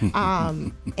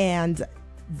 And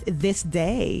this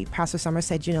day, Pastor Summer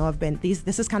said,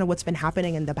 this is kind of what's been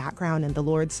happening in the background, and the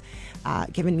Lord's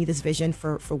given me this vision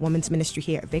for women's ministry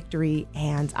here at Victory.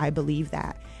 And I believe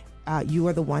that you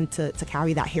are the one to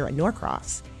carry that here at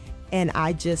Norcross. And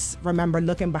I just remember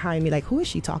looking behind me like, who is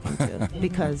she talking to?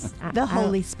 Because the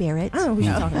Holy Spirit. I don't know who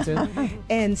she's talking to.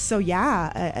 And so,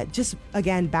 just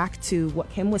again, back to what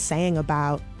Kim was saying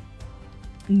about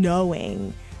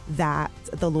knowing that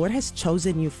the Lord has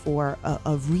chosen you for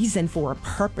a reason, for a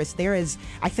purpose. There is,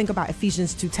 I think about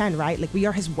Ephesians 2:10, right? Like we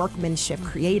are his workmanship,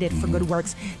 created for good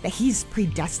works that he's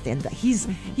predestined, that he's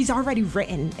already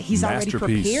written, he's already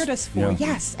prepared us for. Yeah.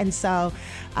 Yes. And so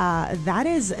that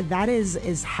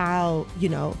is how,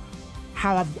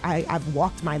 how I've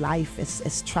walked my life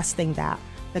is trusting that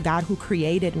the God who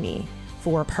created me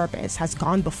for a purpose has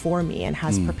gone before me and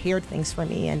has prepared things for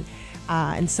me.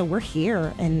 And so we're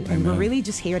here, and we're really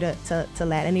just here to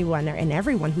let anyone and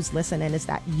everyone who's listening is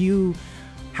that you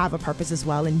have a purpose as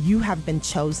well, and you have been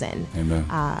chosen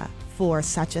for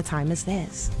such a time as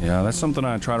this. Yeah, that's something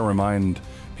I try to remind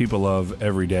people of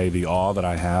every day, the awe that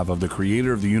I have of the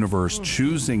creator of the universe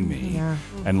choosing me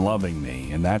and loving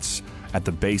me. And that's at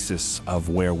the basis of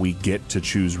where we get to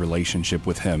choose relationship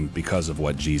with him because of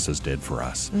what Jesus did for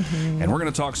us. And we're going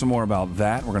to talk some more about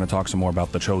that. We're going to talk some more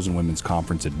about the Chosen Women's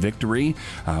Conference at Victory.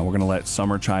 We're going to let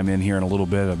Summer chime in here in a little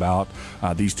bit about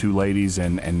these two ladies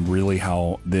and really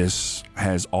how this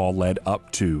has all led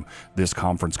up to this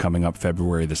conference coming up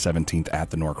February the 17th at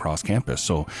the Norcross campus.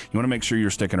 So you want to make sure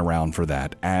you're sticking around for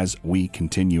that as we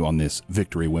continue on this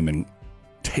Victory Women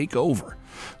takeover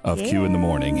of Q in the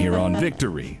Morning here on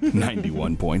Victory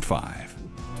 91.5.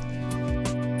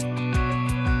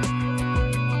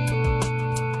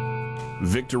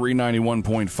 Victory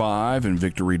 91.5 and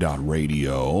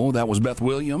Victory.radio. That was Beth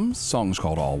Williams. Song's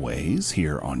called Always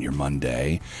here on your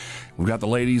Monday. We've got the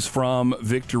ladies from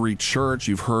Victory Church.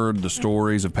 You've heard the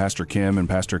stories of Pastor Kim and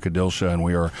Pastor Kadilsha, and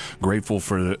we are grateful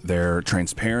for their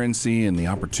transparency and the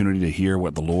opportunity to hear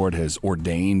what the Lord has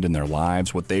ordained in their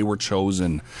lives, what they were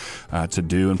chosen to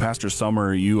do. And Pastor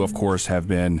Summer, you, of course, have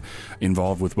been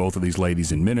involved with both of these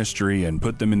ladies in ministry and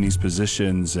put them in these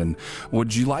positions. And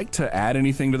would you like to add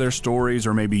anything to their stories,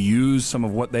 or maybe use some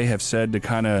of what they have said to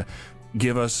kind of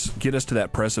get us to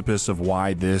that precipice of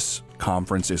why this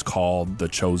conference is called the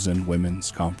Chosen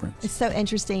Women's Conference? It's so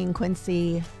interesting,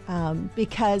 Quincy,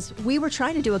 because we were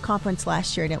trying to do a conference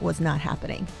last year and it was not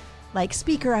happening. Like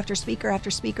speaker after speaker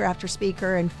after speaker after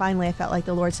speaker. And finally I felt like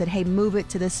the Lord said, hey, move it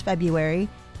to this February.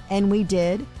 And we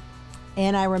did.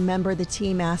 And I remember the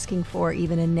team asking for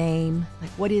even a name.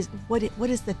 Like, what is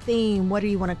the theme? What do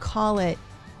you want to call it?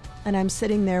 And I'm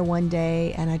sitting there one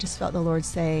day and I just felt the Lord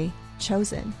say,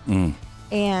 Chosen.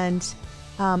 And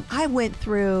I went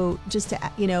through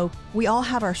we all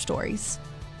have our stories.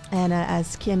 And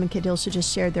as Kim and Kadilsha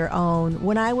just shared their own,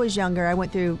 when I was younger, I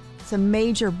went through some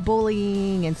major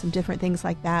bullying and some different things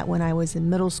like that when I was in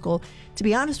middle school. To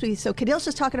be honest with you, so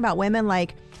Kadilsha's talking about women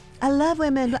like, I love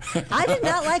women, but I did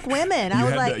not like women. I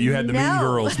was like, you had the Mean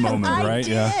Girls moment, right?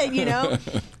 I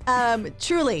did,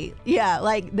 truly. Yeah,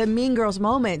 like the Mean Girls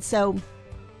moment. So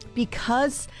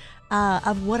because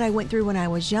of what I went through when I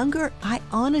was younger, I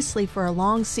honestly, for a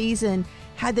long season,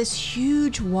 had this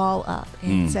huge wall up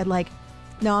and said like,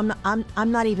 no,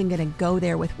 I'm not even going to go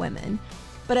there with women.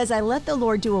 But as I let the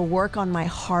Lord do a work on my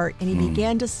heart and he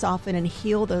began to soften and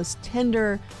heal those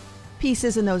tender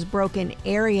pieces and those broken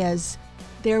areas,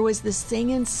 there was this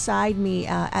thing inside me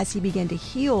as he began to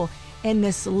heal and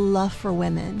this love for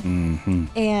women.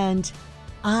 And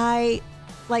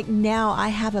now I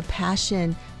have a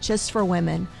passion just for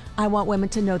women. I want women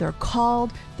to know they're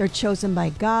called, they're chosen by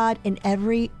God in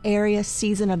every area,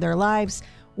 season of their lives,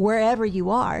 wherever you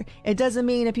are. It doesn't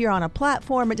mean if you're on a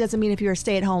platform, it doesn't mean if you're a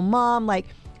stay-at-home mom, like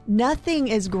nothing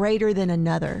is greater than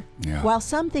another. Yeah. While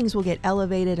some things will get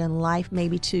elevated in life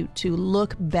maybe to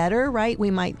look better, right?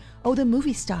 We might, the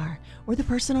movie star or the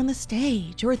person on the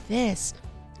stage or this.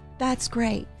 That's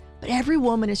great. But every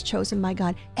woman is chosen by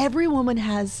God. Every woman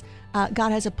has,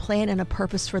 God has a plan and a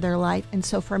purpose for their life. And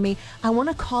so for me, I want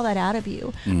to call that out of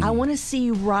you. I want to see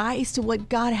you rise to what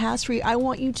God has for you. I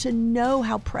want you to know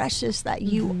how precious that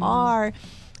you are.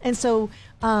 And so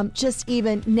just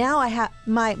even now I have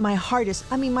my heart is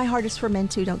for men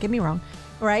too, don't get me wrong,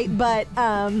 right? But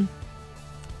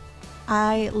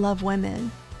I love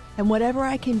women, and whatever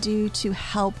I can do to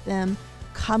help them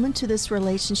come into this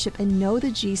relationship and know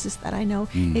the Jesus that I know,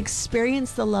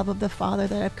 experience the love of the Father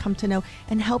that I've come to know,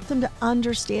 and help them to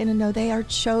understand and know they are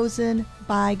chosen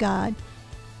by God.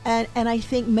 And I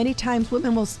think many times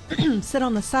women will sit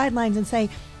on the sidelines and say,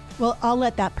 well, I'll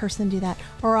let that person do that,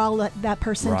 or I'll let that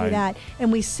person do that.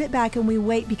 And we sit back and we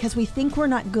wait because we think we're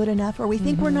not good enough, or we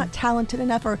think we're not talented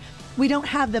enough, or we don't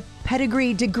have the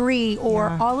pedigree, degree, or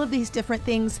all of these different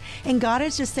things. And God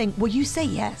is just saying, will you say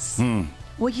yes?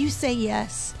 Will you say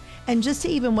yes? And just to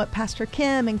even what Pastor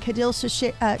Kim and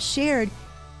Kadilsha shared,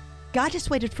 God just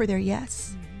waited for their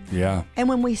yes. Yeah. And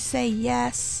when we say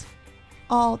yes,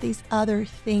 all these other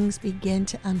things begin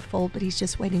to unfold, but he's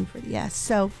just waiting for the yes.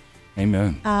 So,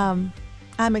 amen.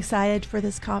 I'm excited for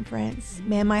this conference.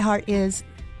 Man, my heart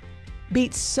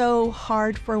beats so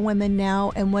hard for women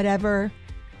now, and whatever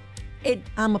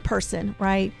I'm a person,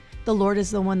 right? The Lord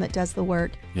is the one that does the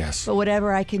work. Yes. But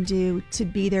whatever I can do to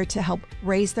be there to help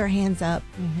raise their hands up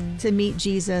to meet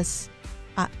Jesus,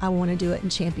 I want to do it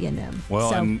and champion them.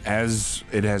 Well, and as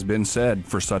it has been said,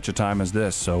 for such a time as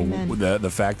this. So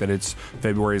the fact that it's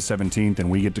February 17th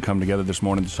and we get to come together this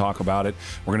morning to talk about it,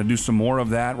 we're going to do some more of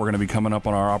that. We're going to be coming up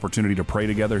on our opportunity to pray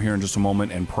together here in just a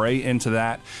moment and pray into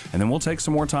that. And then we'll take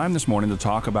some more time this morning to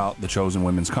talk about the Chosen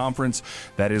Women's Conference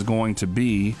that is going to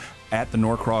be at the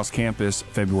Norcross campus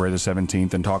February the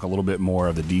 17th, and talk a little bit more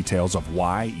of the details of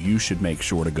why you should make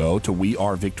sure to go to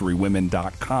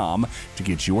wearevictorywomen.com to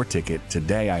get your ticket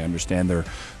today. I understand there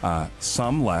are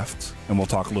some left, and we'll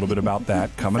talk a little bit about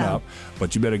that coming up,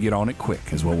 but you better get on it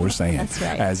quick is what we're saying. That's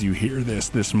right. As you hear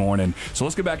this morning. So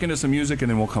let's get back into some music, and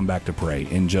then we'll come back to pray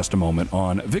in just a moment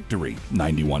on Victory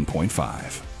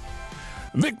 91.5.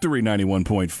 Victory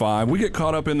 91.5. We get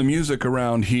caught up in the music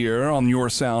around here on your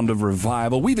sound of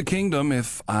revival. We the kingdom,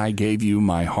 if I gave you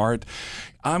my heart.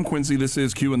 I'm Quincy. This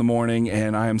is Q in the Morning,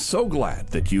 and I am so glad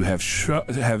that you have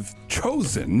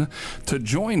chosen to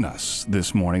join us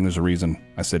this morning. There's a reason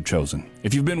I said chosen.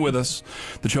 If you've been with us,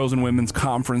 the Chosen Women's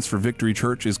Conference for Victory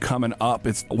Church is coming up.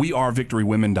 It's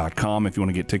wearevictorywomen.com if you want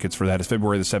to get tickets for that. It's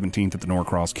February the 17th at the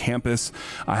Norcross campus.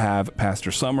 I have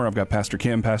Pastor Summer, I've got Pastor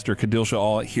Kim, Pastor Kadilsha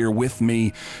all here with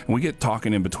me, and we get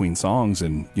talking in between songs,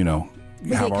 and we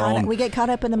get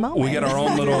caught up in the moment. We get our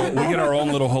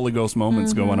own little Holy Ghost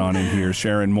moments going on in here,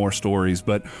 sharing more stories.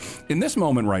 But in this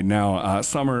moment right now,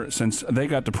 Summer, since they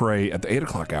got to pray at the 8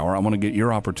 o'clock hour, I want to get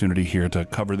your opportunity here to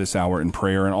cover this hour in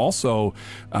prayer, and also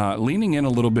leaning in a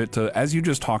little bit to, as you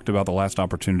just talked about the last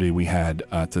opportunity we had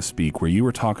to speak, where you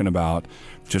were talking about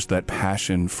just that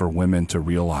passion for women to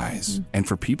realize and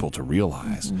for people to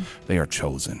realize they are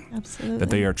chosen. Absolutely. That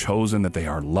they are chosen, that they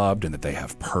are loved, and that they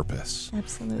have purpose.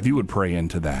 Absolutely. If you would pray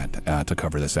into that to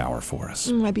cover this hour for us.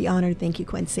 I'd be honored. Thank you,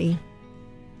 Quincy.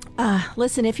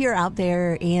 Listen, if you're out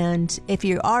there and if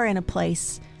you are in a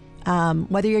place,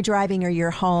 whether you're driving or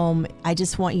you're home, I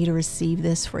just want you to receive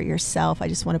this for yourself. I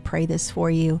just want to pray this for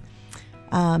you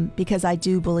because I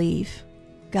do believe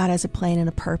God has a plan and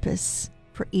a purpose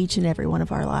for each and every one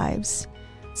of our lives.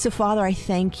 So, Father, I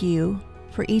thank you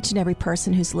for each and every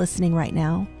person who's listening right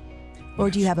now.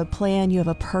 Lord, you have a plan, you have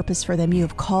a purpose for them. You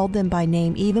have called them by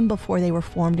name. Even before they were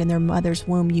formed in their mother's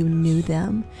womb, you knew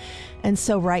them. And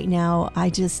so right now, I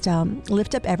just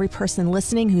lift up every person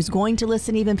listening who's going to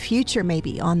listen, even future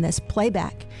maybe, on this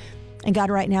playback. And God,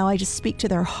 right now, I just speak to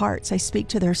their hearts. I speak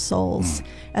to their souls.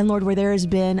 And Lord, where there has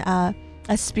been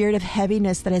a spirit of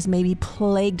heaviness that has maybe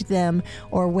plagued them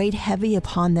or weighed heavy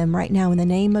upon them right now, in the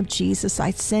name of Jesus,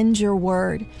 I send your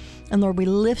word. And Lord, we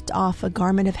lift off a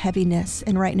garment of heaviness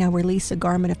and right now release a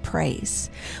garment of praise.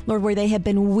 Lord, where they have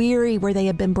been weary, where they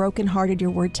have been brokenhearted, your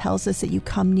word tells us that you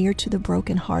come near to the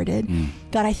brokenhearted.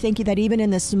 God, I thank you that even in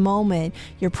this moment,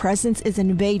 your presence is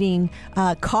invading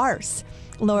cars.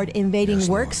 Lord, invading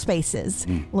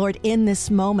workspaces. Lord, in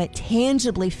this moment,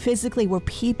 tangibly, physically, where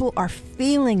people are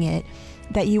feeling it,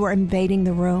 that you are invading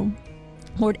the room.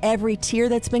 Lord, every tear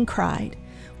that's been cried,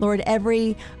 Lord,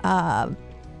 every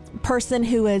person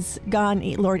who has gone,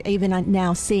 Lord, even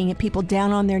now seeing it, people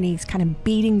down on their knees, kind of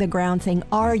beating the ground, saying,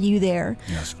 are you there?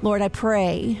 Yes. Lord, I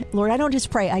pray, Lord, I don't just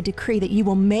pray, I decree that you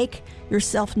will make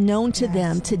yourself known to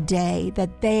them today,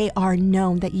 that they are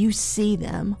known, that you see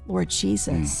them, Lord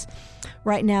Jesus.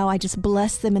 Right now, I just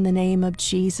bless them in the name of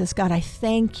Jesus. God, I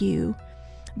thank you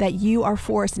that you are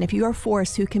for us, and if you are for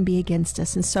us, who can be against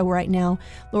us? And so right now,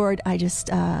 Lord, I just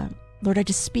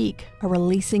speak a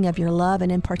releasing of your love,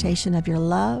 an impartation of your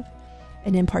love,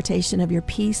 an impartation of your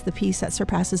peace, the peace that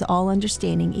surpasses all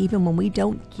understanding, even when we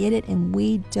don't get it and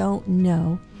we don't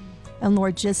know. And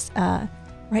Lord, just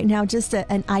right now, just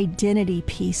an identity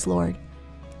piece, Lord,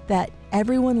 that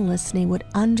everyone listening would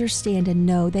understand and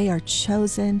know they are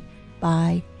chosen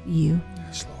by you.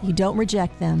 Yes, Lord. You don't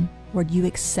reject them, Lord, you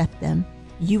accept them.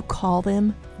 You call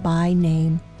them by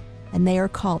name, and they are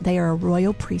a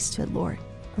royal priesthood, Lord.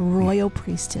 Royal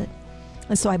priesthood.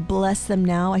 And so I bless them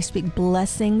now. I speak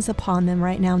blessings upon them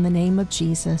right now in the name of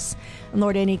Jesus. And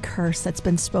Lord, any curse that's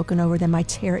been spoken over them, I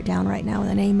tear it down right now in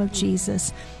the name of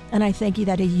Jesus. And I thank you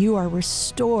that you are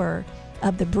restorer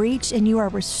of the breach, and you are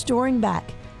restoring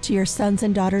back to your sons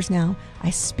and daughters now. I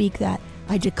speak that.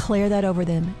 I declare that over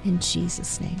them in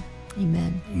Jesus' name.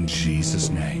 Amen. In Jesus'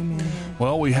 name.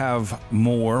 Well, we have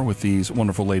more with these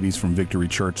wonderful ladies from Victory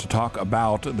Church to talk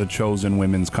about the Chosen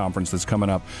Women's Conference that's coming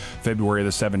up February the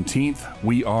 17th.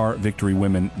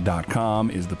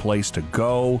 wearevictorywomen.com is the place to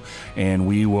go, and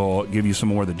we will give you some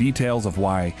more of the details of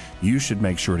why you should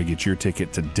make sure to get your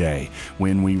ticket today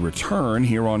when we return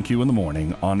here on Q in the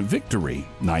Morning on Victory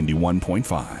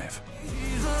 91.5.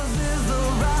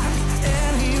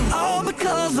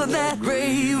 Because of that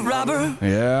grave robber.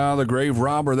 Yeah, the grave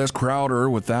robber. That's Crowder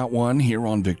with that one here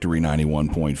on Victory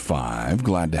 91.5.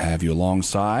 Glad to have you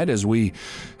alongside as we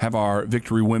have our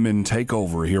Victory Women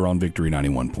takeover here on Victory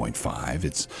 91.5.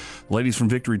 It's ladies from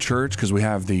Victory Church because we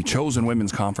have the Chosen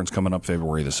Women's Conference coming up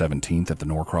February the 17th at the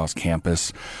Norcross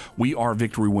campus.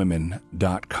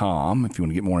 wearevictorywomen.com if you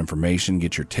want to get more information,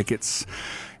 get your tickets.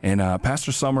 And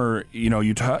Pastor Summer,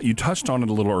 you touched on it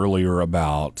a little earlier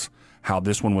about how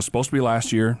this one was supposed to be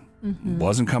last year,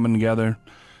 wasn't coming together,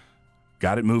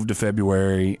 got it moved to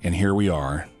February, and here we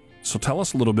are. So tell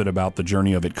us a little bit about the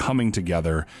journey of it coming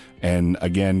together, and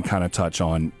again, kind of touch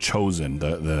on Chosen,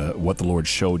 the what the Lord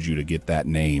showed you to get that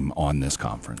name on this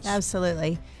conference.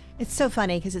 Absolutely. It's so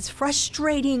funny because it's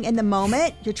frustrating in the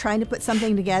moment. You're trying to put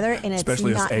something together and it's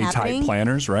especially not as happening. A-type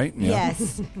planners, right? Yeah.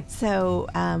 Yes. So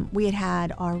we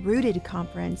had our Rooted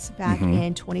conference back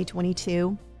in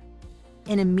 2022.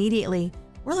 And immediately,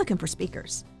 we're looking for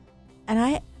speakers.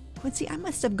 And Quincy, I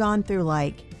must have gone through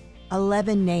like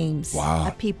 11 names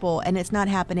of people, and it's not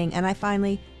happening. And I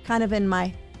finally, kind of in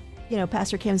my,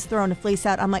 Pastor Kim's throwing a fleece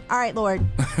out. I'm like, all right, Lord,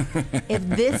 if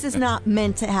this is not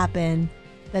meant to happen,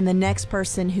 then the next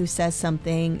person who says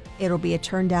something, it'll be a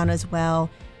turn down as well.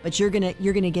 But you're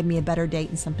gonna give me a better date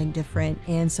and something different.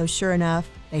 And so sure enough,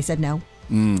 they said no.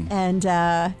 And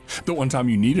the one time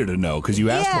you needed to know because you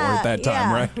asked for it at that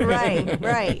time, right?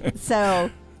 Right.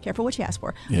 So careful what you ask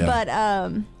for. Yeah. But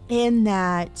in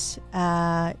that,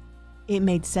 it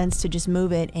made sense to just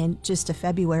move it and just to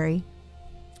February.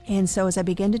 And so as I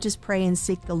began to just pray and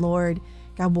seek the Lord,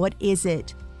 God, what is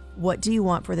it? What do you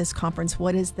want for this conference?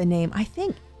 What is the name? I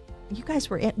think you guys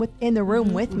were in the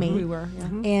room with me. We were,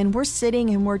 And we're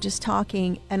sitting and we're just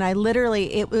talking. And I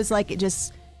literally, it was like it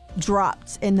just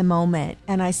dropped in the moment,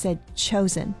 and I said,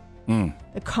 Chosen. The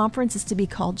conference is to be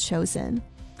called Chosen,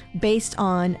 based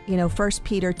on 1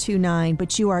 Peter 2:9.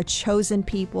 But you are a chosen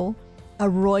people, a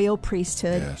royal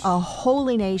priesthood, a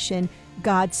holy nation,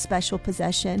 God's special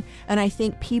possession. And I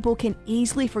think people can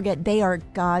easily forget they are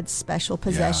God's special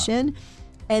possession.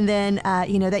 And then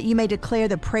that you may declare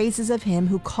the praises of Him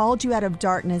who called you out of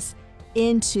darkness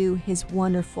into His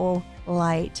wonderful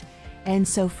light. And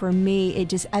so for me, it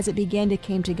just, as it began to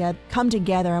come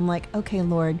together, I'm like, okay,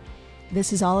 Lord,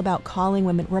 this is all about calling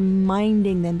women,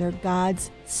 reminding them they're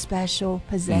God's special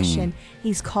possession.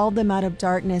 He's called them out of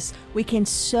darkness. We can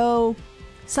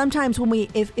sometimes when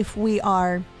if we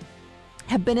have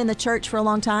been in the church for a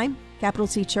long time, capital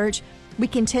C church, we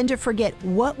can tend to forget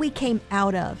what we came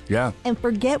out of. Yeah. And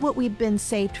forget what we've been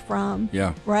saved from.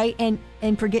 Yeah. Right? And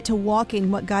forget to walk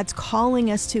in what God's calling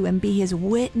us to and be His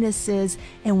witnesses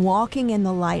and walking in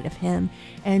the light of Him.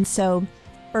 And so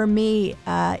for me,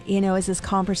 as this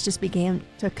conference just began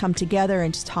to come together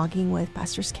and just talking with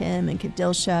Pastors Kim and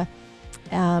Kadilsha,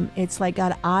 it's like,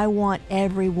 God, I want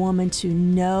every woman to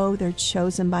know they're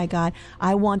chosen by God.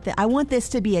 I want this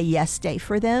to be a yes day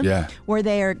for them, where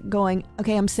they are going,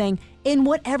 okay, I'm saying in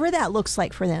whatever that looks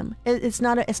like for them. It's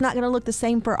not going to look the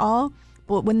same for all,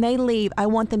 but when they leave, I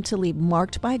want them to leave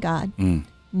marked by God,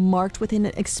 marked with an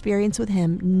experience with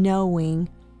Him, knowing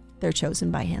they're chosen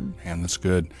by Him. Man, that's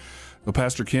good. Well,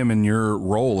 Pastor Kim, in your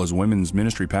role as women's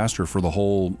ministry pastor for the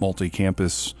whole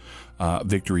multi-campus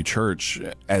Victory Church,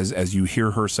 as you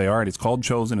hear her say, all right, it's called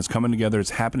Chosen, it's coming together,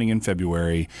 it's happening in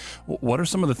February. What are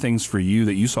some of the things for you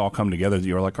that you saw come together that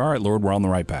you were like, all right, Lord, we're on the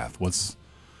right path? What's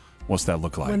that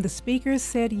look like? When the speakers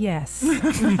said yes, and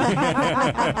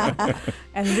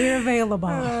we're available.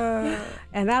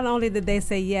 And not only did they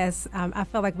say yes, I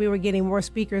felt like we were getting more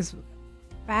speakers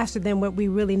faster than what we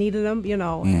really needed them,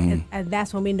 and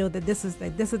that's when we knew that this is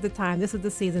the time, this is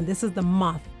the season, this is the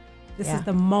month. This is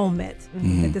the moment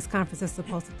that this conference is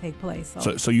supposed to take place.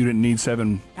 So you didn't need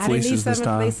seven fleeces this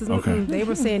time? Fleeces. Okay. They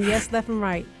were saying yes left and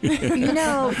right.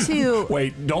 Too.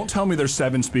 Wait, don't tell me there's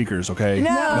 7 speakers, okay?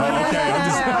 No.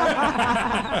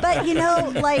 Okay. But,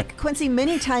 like, Quincy,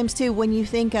 many times, too, when you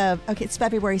think of, okay, it's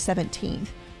February 17th,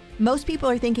 most people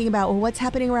are thinking about, well, what's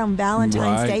happening around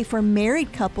Valentine's Day for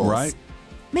married couples? Right.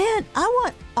 Man, I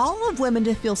want all of women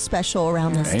to feel special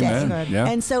around this day. Yeah.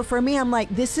 And so for me, I'm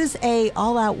like, this is a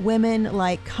all-out women,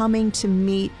 like, coming to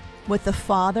meet with the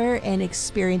Father and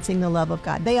experiencing the love of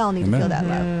God. They all need to feel that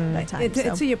love that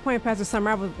time. To your point, Pastor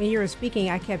Summer, when you were speaking,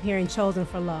 I kept hearing chosen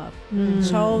for love.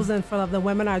 Chosen for love. The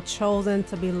women are chosen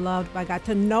to be loved by God,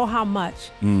 to know how much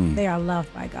they are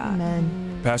loved by God.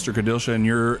 Amen. Pastor Kadilsha,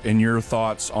 in your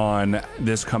thoughts on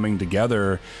this coming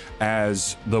together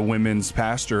as the women's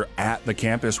pastor at the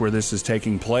campus where this is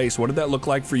taking place, what did that look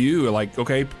like for you? Like,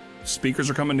 okay, speakers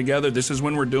are coming together. This is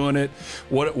when we're doing it.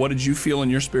 What did you feel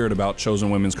in your spirit about Chosen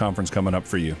Women's Conference coming up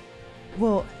for you?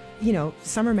 Well,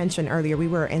 Summer mentioned earlier we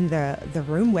were in the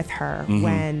room with her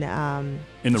when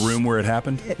in the room where it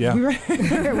happened. Yeah, we were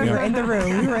in the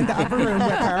room. We were in the upper room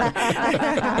with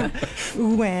her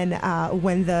when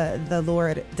the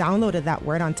Lord downloaded that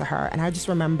word onto her, and I just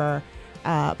remember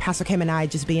Pastor Kim and I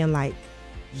just being like,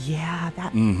 "Yeah,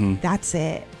 that's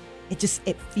it."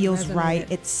 It feels right.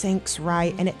 It sinks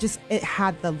right, and it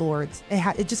had the Lord's.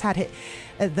 It just had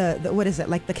the what is it,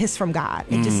 like the kiss from God.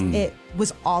 It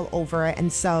was all over it.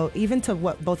 And so even to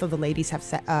what both of the ladies have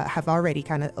said, have already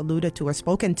kind of alluded to or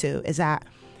spoken to, is that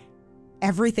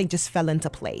everything just fell into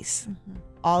place.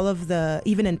 All of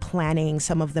even in planning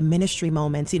some of the ministry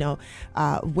moments,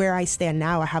 where I stand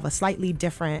now, I have a slightly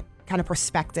different kind of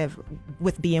perspective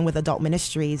with being with adult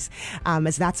ministries,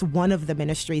 as that's one of the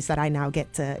ministries that I now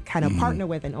get to kind of partner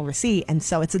with and oversee. And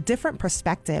so it's a different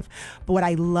perspective. But what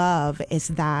I love is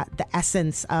that the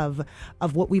essence of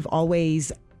what we've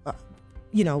always,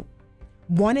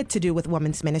 wanted to do with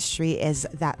women's ministry is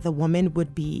that the woman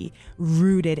would be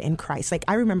rooted in Christ. Like,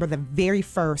 I remember the very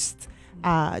first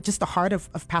just the heart of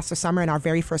Pastor Summer in our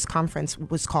very first conference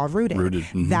was called Rooted.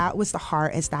 That was the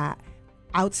heart, is that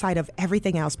outside of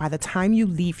everything else, by the time you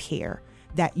leave here,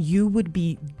 that you would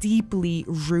be deeply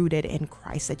rooted in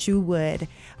Christ, that you would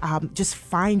just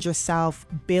find yourself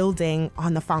building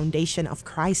on the foundation of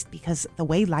Christ, because the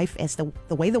way life is,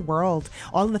 the way the world,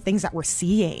 all of the things that we're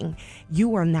seeing,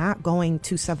 you are not going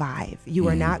to survive. You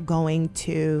are not going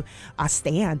to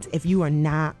stand if you are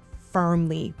not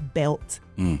firmly built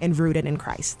and rooted in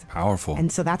Christ. Powerful.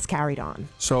 And so that's carried on.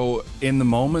 So in the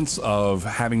moments of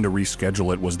having to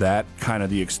reschedule it, was that kind of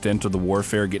the extent of the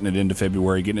warfare, getting it into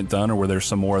February, getting it done, or were there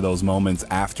some more of those moments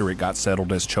after it got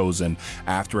settled as chosen,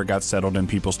 after it got settled and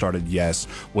people started yes?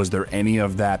 Was there any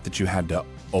of that you had to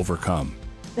overcome?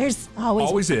 There's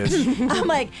always is. I'm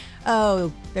like,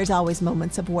 there's always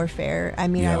moments of warfare. I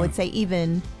mean, I would say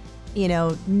even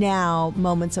now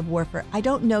moments of warfare. I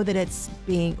don't know that it's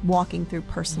walking through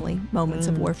personally moments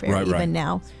of warfare even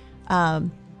now.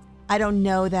 I don't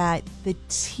know that the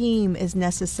team is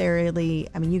necessarily,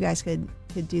 I mean, you guys could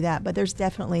do that, but there's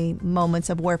definitely moments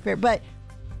of warfare. But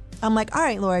I'm like, all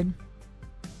right, Lord,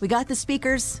 we got the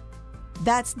speakers.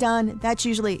 That's done. That's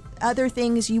usually other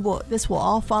things this will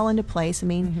all fall into place. I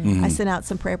mean, I sent out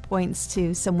some prayer points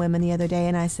to some women the other day,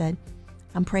 and I said,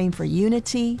 I'm praying for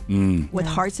unity with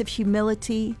hearts of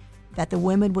humility, that the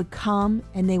women would come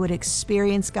and they would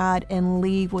experience God and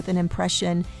leave with an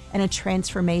impression and a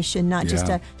transformation, not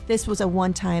just this was a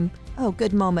one-time,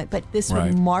 good moment, but this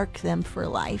would mark them for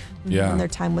life in their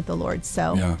time with the Lord.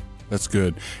 So. Yeah. That's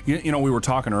good. We were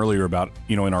talking earlier about,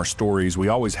 in our stories, we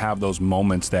always have those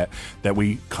moments that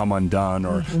we come undone,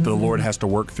 or the Lord has to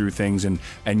work through things, and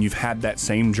you've had that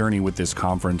same journey with this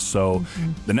conference. So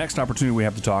the next opportunity we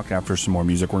have to talk after some more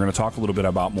music, we're going to talk a little bit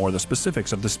about more of the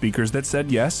specifics of the speakers that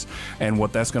said yes, and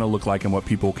what that's going to look like and what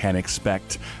people can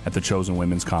expect at the Chosen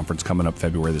Women's Conference coming up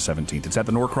February the 17th. It's at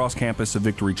the Norcross campus of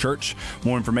Victory Church.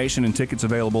 More information and tickets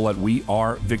available at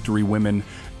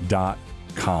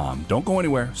wearevictorywomen.com. Don't go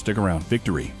anywhere. Stick around.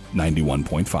 Victory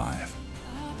 91.5.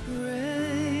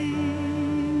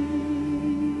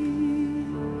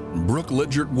 Brooke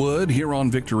Lidgert-Wood here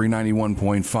on Victory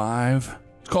 91.5.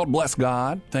 It's called Bless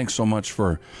God. Thanks so much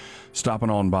for stopping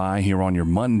on by here on your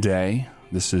Monday.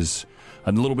 This is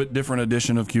a little bit different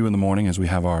edition of Q in the Morning as we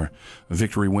have our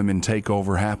Victory Women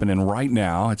Takeover happening right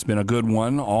now. It's been a good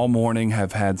one. All morning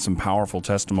have had some powerful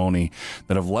testimony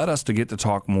that have led us to get to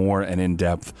talk more and in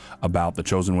depth about the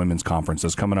Chosen Women's Conference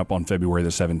that's coming up on February the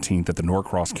 17th at the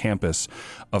Norcross campus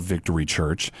of Victory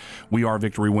Church.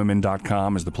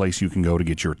 wearevictorywomen.com is the place you can go to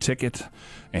get your ticket.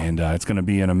 And it's going to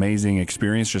be an amazing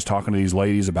experience just talking to these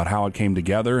ladies about how it came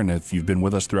together. And if you've been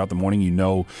with us throughout the morning, you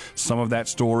know some of that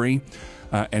story.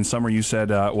 And Summer, you said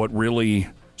what really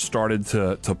started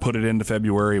to put it into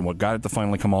February and what got it to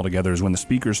finally come all together is when the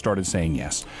speakers started saying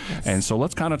yes. And so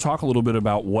let's kind of talk a little bit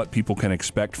about what people can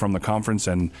expect from the conference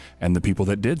and the people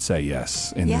that did say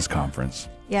yes in this conference.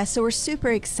 Yeah, so we're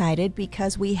super excited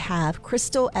because we have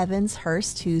Crystal Evans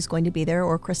Hurst, who's going to be there,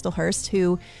 or Crystal Hurst,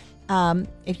 who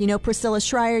If you know Priscilla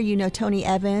Schreier, you know Tony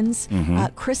Evans.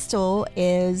 Crystal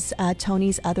is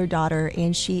Tony's other daughter,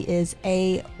 and she is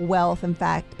a wealth. In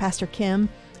fact, Pastor Kim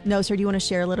knows her. Do you want to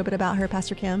share a little bit about her,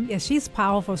 Pastor Kim? Yeah, she's a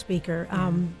powerful speaker,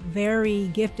 very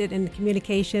gifted in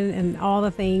communication and all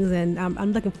the things, and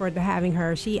I'm looking forward to having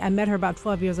her. I met her about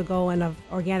 12 years ago, and an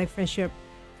organic friendship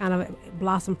kind of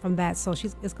blossomed from that, so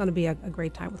it's going to be a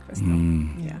great time with Crystal.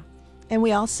 Yeah. And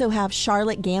we also have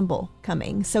Charlotte Gamble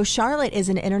coming. So Charlotte is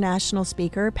an international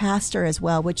speaker, pastor as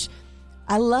well, which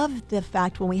I love the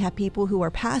fact when we have people who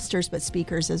are pastors but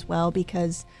speakers as well,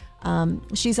 because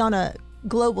she's on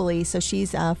globally. So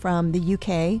she's from the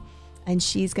UK, and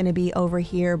she's going to be over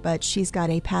here, but she's got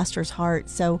a pastor's heart.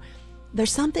 So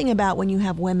there's something about when you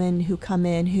have women who come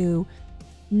in who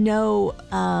know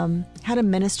how to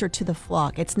minister to the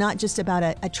flock. It's not just about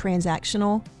a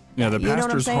transactional. Yeah, the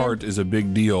pastor's heart is a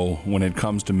big deal when it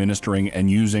comes to ministering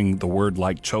and using the word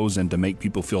like chosen to make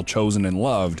people feel chosen and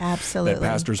loved. Absolutely. That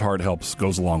pastor's heart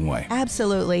goes a long way.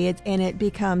 Absolutely. It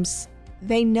becomes,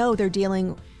 they know they're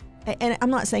dealing, and I'm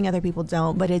not saying other people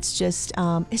don't, but it's just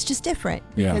different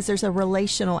because there's a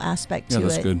relational aspect to it.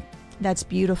 That's good. That's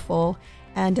beautiful.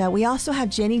 And we also have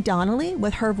Jenny Donnelly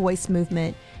with her voice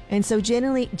movement. And so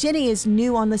Jenny is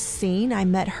new on the scene. I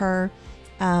met her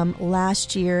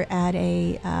last year at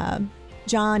a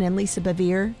John and Lisa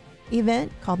Bevere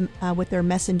event called with their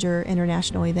Messenger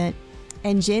International event.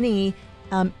 And Jenny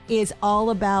is all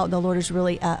about, the Lord is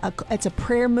really, it's a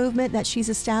prayer movement that she's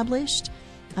established.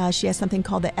 She has something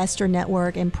called the Esther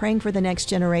Network, and praying for the next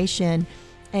generation,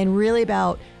 and really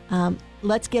about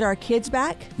let's get our kids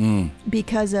back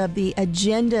because of the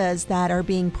agendas that are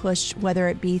being pushed, whether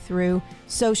it be through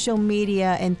social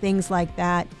media and things like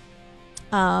that.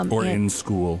 In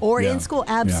school. In school,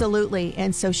 absolutely. Yeah.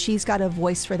 And so she's got a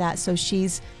voice for that. So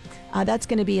she's, that's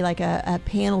going to be like a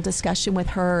panel discussion with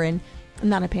her, and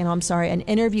not a panel, I'm sorry, an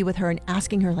interview with her, and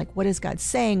asking her, like, what is God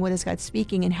saying? What is God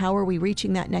speaking? And how are we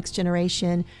reaching that next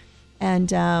generation? And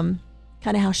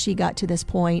kind of how she got to this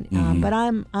point. But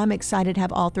I'm excited to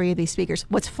have all three of these speakers.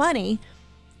 What's funny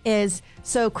is,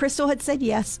 so Crystal had said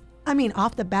yes. I mean,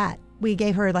 off the bat, we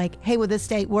gave her like, hey, will this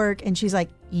date work? And she's like,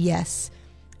 yes.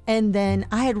 And then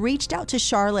I had reached out to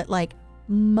Charlotte like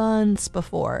months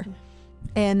before.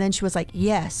 And then she was like,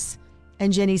 yes.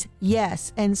 And Jenny's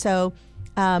yes. And so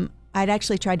I'd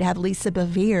actually tried to have Lisa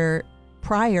Bevere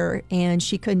prior, and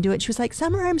she couldn't do it. She was like,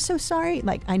 Summer, I'm so sorry.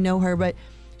 Like, I know her, but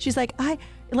she's like, I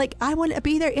want to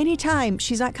be there anytime.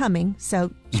 She's not coming.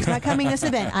 So she's not coming this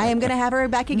event. I am going to have her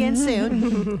back again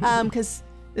soon because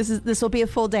this will be a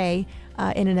full day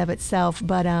in and of itself.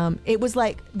 But it was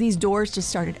like these doors just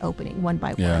started opening one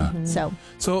by one. So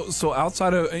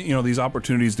outside of these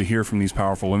opportunities to hear from these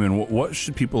powerful women, what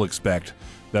should people expect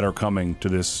that are coming to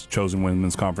this Chosen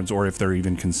Women's Conference, or if they're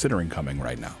even considering coming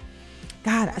right now?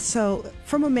 God, so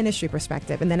from a ministry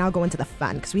perspective, and then I'll go into the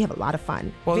fun, because we have a lot of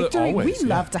fun. Well, Victory, always, we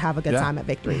love to have a good time at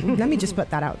Victory. Let me just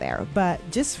put that out there. But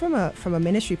just from a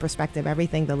ministry perspective,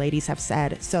 everything the ladies have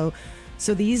said. So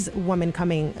these women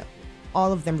coming,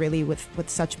 all of them really with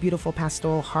such beautiful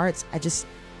pastoral hearts.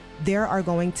 There are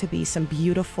going to be some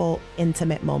beautiful,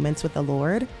 intimate moments with the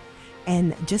Lord,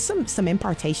 and just some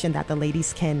impartation that the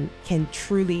ladies can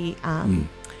truly,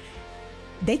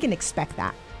 they can expect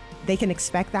that. They can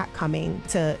expect that coming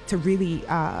to really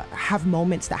have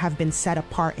moments that have been set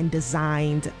apart and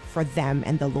designed for them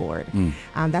and the Lord.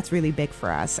 That's really big for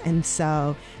us. And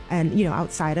so,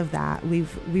 outside of that,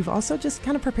 we've also just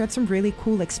kind of prepared some really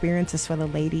cool experiences for the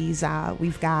ladies.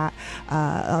 We've got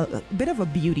a bit of a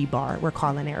beauty bar, we're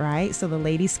calling it, right? So the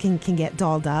ladies can get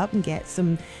dolled up and get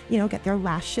some, get their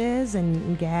lashes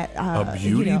and get a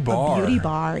beauty bar. A beauty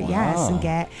bar, wow. Yes, and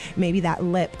get maybe that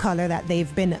lip color that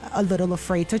they've been a little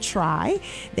afraid to try.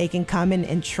 They can come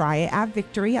and try it at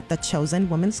Victory at the Chosen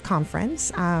Women's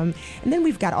Conference. And then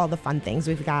we've got all the fun things.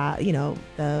 We've got,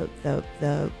 the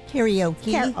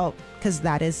karaoke. Because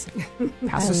that is,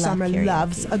 Pastor Summer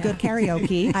loves a good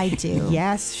karaoke. I do.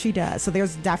 Yes, she does. So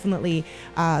there's definitely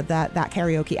that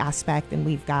karaoke aspect, and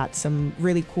we've got some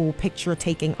really cool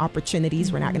picture-taking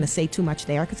opportunities. We're not going to say too much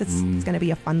there because it's going to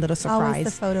be a fun little surprise. Always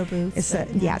the photo booth.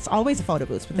 It's always a photo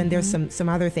booth. But then there's some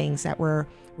other things that we're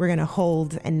going to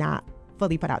hold and not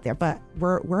fully put out there. But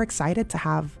we're excited to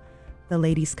have the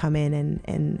ladies come in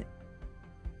and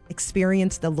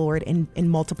experience the Lord in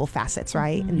multiple facets,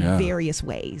 right? In various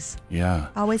ways. Yeah.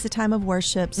 Always a time of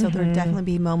worship. So there'll definitely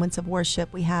be moments of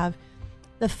worship. We have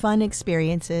the fun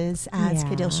experiences, as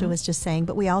Kadilsha was just saying,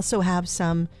 but we also have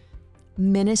some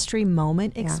ministry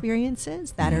moment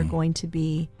experiences that are going to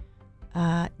be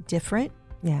different.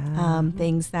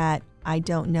 Things that I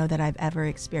don't know that I've ever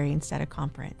experienced at a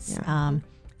conference.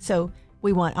 So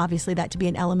we want, obviously, that to be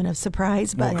an element of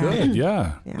surprise. But Good,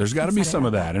 yeah. There's got to be some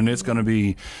of that. And it's going to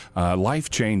be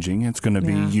life-changing. It's going to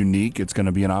be unique. It's going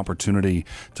to be an opportunity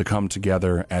to come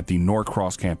together at the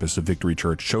Norcross campus of Victory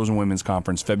Church, Chosen Women's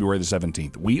Conference, February the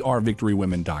 17th.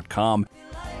 WeAreVictoryWomen.com.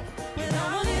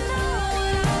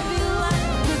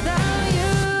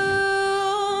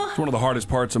 It's one of the hardest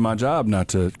parts of my job, not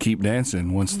to keep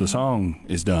dancing once the song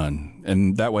is done.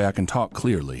 And that way I can talk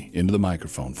clearly into the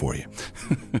microphone for you.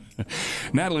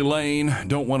 Natalie Lane,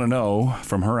 Don't Want to Know,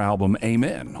 from her album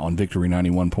Amen on Victory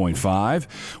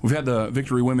 91.5. We've had the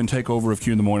Victory Women take over of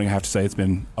Q in the Morning. I have to say it's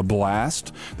been a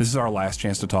blast. This is our last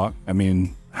chance to talk. I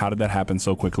mean, how did that happen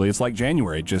so quickly? It's like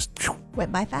January, just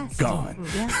went by fast. Gone.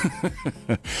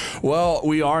 Yeah. Well,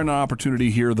 we are in an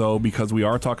opportunity here, though, because we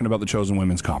are talking about the Chosen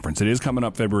Women's Conference. It is coming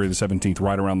up February the 17th,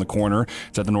 right around the corner.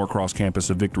 It's at the Norcross campus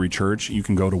of Victory Church. You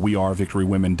can go to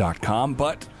wearevictorywomen.com.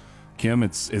 But, Kim,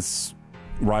 it's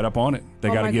right up on it. They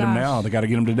got to get them now. They got to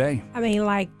get them today. I mean,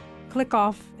 like, click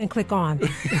off and click on. She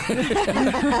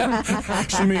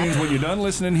means when you're done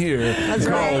listening here,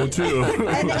 go to.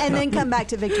 and then come back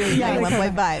to Victory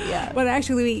 91.5. Yeah. But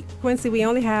actually, Quincy, we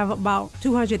only have about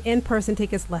 200 in-person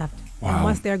tickets left. Wow. And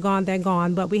once they're gone, they're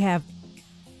gone. But we have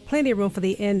plenty of room for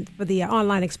the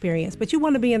online experience. But you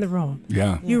want to be in the room.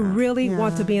 Yeah. You really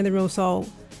want to be in the room. So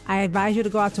I advise you to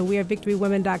go out to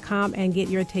wearevictorywomen.com and get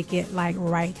your ticket like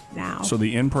right now. So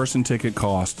the in-person ticket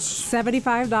costs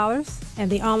 $75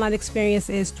 and the online experience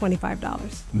is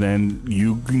 $25. Then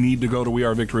you need to go to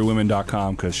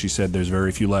wearevictorywomen.com because she said there's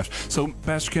very few left. So,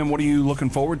 Pastor Kim, what are you looking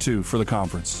forward to for the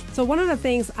conference? So one of the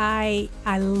things I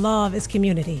love is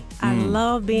community. I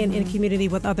love being in community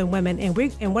with other women.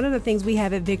 And one of the things we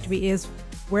have at Victory is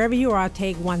wherever you are,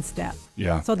 take one step.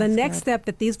 Yeah. So the next step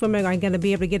that these women are going to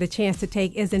be able to get a chance to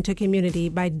take is into community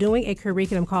by doing a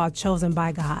curriculum called Chosen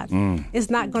by God. It's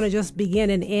not going to just begin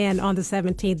and end on the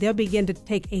 17th. They'll begin to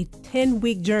take a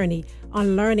 10-week journey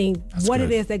on learning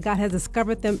it is that God has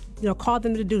discovered them, called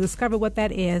them to do, discover what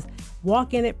that is,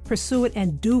 walk in it, pursue it,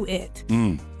 and do it.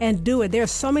 And do it. There are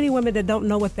so many women that don't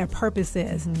know what their purpose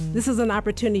is. This is an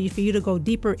opportunity for you to go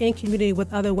deeper in community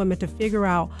with other women to figure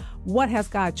out what has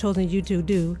God chosen you to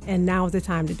do, and now is the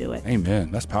time to do it.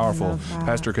 Amen. That's powerful.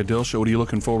 Pastor Kadilsha, what are you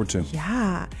looking forward to?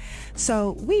 Yeah.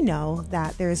 So we know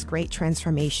that there's great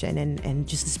transformation and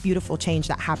just this beautiful change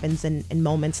that happens in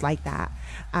moments like that.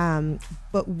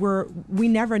 But we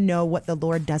never know what the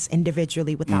Lord does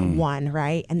individually with that one,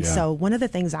 right? And so one of the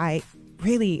things I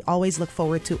really always look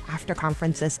forward to after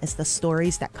conferences is the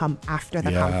stories that come after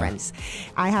the conference.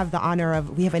 I have the honor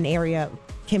of, we have an area,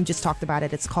 Kim just talked about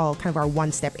it, it's called kind of our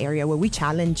one-step area where we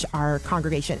challenge our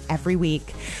congregation every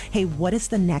week. Hey, what is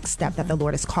the next step that the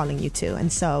Lord is calling you to?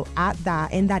 And so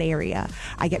in that area,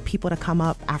 I get people to come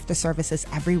up after services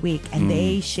every week and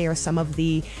they share some of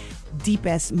the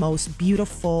deepest, most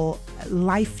beautiful,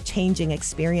 life-changing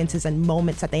experiences and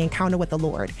moments that they encounter with the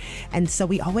Lord. And so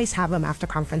we always have them after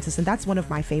conferences, and that's one of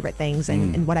my favorite things.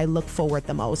 And what I look forward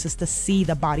the most is to see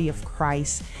the body of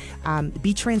Christ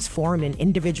be transformed in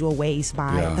individual ways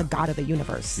by the God of the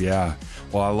universe. Yeah.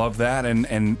 Well, I love that.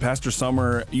 And Pastor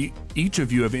Summer, each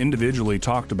of you have individually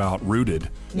talked about Rooted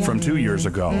from 2 years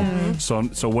ago.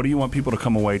 So what do you want people to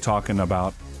come away talking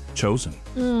about Chosen?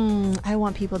 I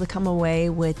want people to come away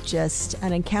with just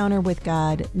an encounter with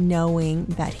God, knowing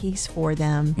that He's for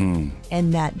them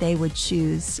and that they would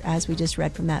choose, as we just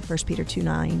read from that 1 Peter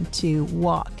 2:9, to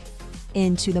walk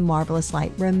into the marvelous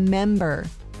light. Remember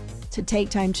to take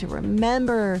time to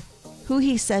remember who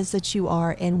He says that you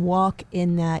are and walk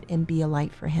in that and be a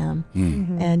light for Him.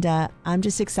 And I'm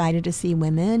just excited to see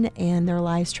women and their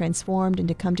lives transformed and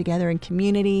to come together in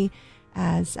community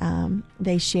as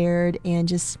they shared and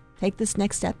just take this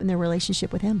next step in their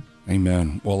relationship with Him.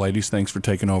 Amen. Well, ladies, thanks for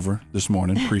taking over this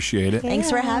morning. Appreciate it.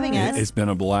 Thanks for having us. It's been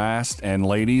a blast. And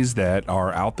ladies that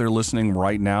are out there listening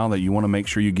right now that you want to make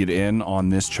sure you get in on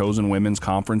this Chosen Women's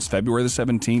Conference, February the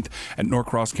 17th at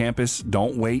Norcross campus,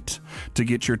 don't wait to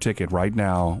get your ticket right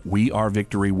now.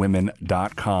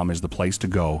 wearevictorywomen.com is the place to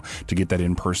go to get that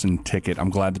in-person ticket. I'm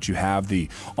glad that you have the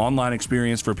online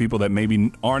experience for people that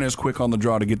maybe aren't as quick on the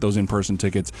draw to get those in-person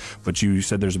tickets, but you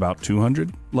said there's about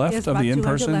 200 left of the in-person? There's about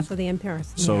 200 left of the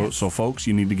in-person. So folks,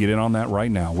 you need to get in on that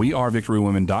right now.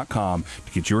 wearevictorywomen.com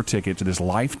to get your ticket to this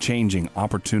life-changing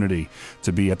opportunity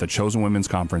to be at the Chosen Women's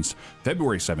Conference,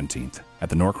 February 17th at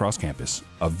the Norcross campus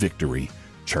of Victory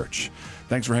Church.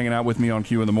 Thanks for hanging out with me on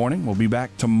Q in the Morning. We'll be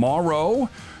back tomorrow.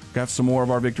 Got some more of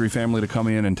our Victory family to come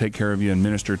in and take care of you and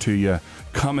minister to you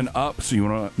coming up. So you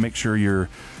want to make sure you're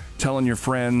telling your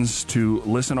friends to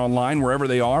listen online wherever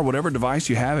they are, whatever device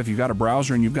you have. If you've got a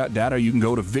browser and you've got data, you can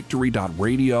go to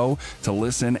victory.radio to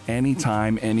listen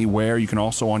anytime, anywhere. You can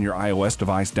also on your iOS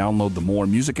device download the More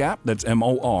Music app. That's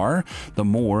MOR, the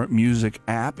More Music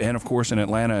app. And of course, in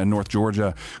Atlanta and North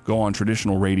Georgia, go on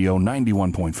traditional radio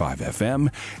 91.5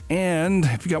 FM. And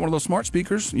if you got one of those smart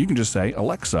speakers, you can just say,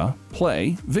 Alexa,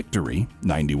 play Victory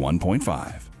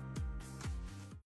 91.5.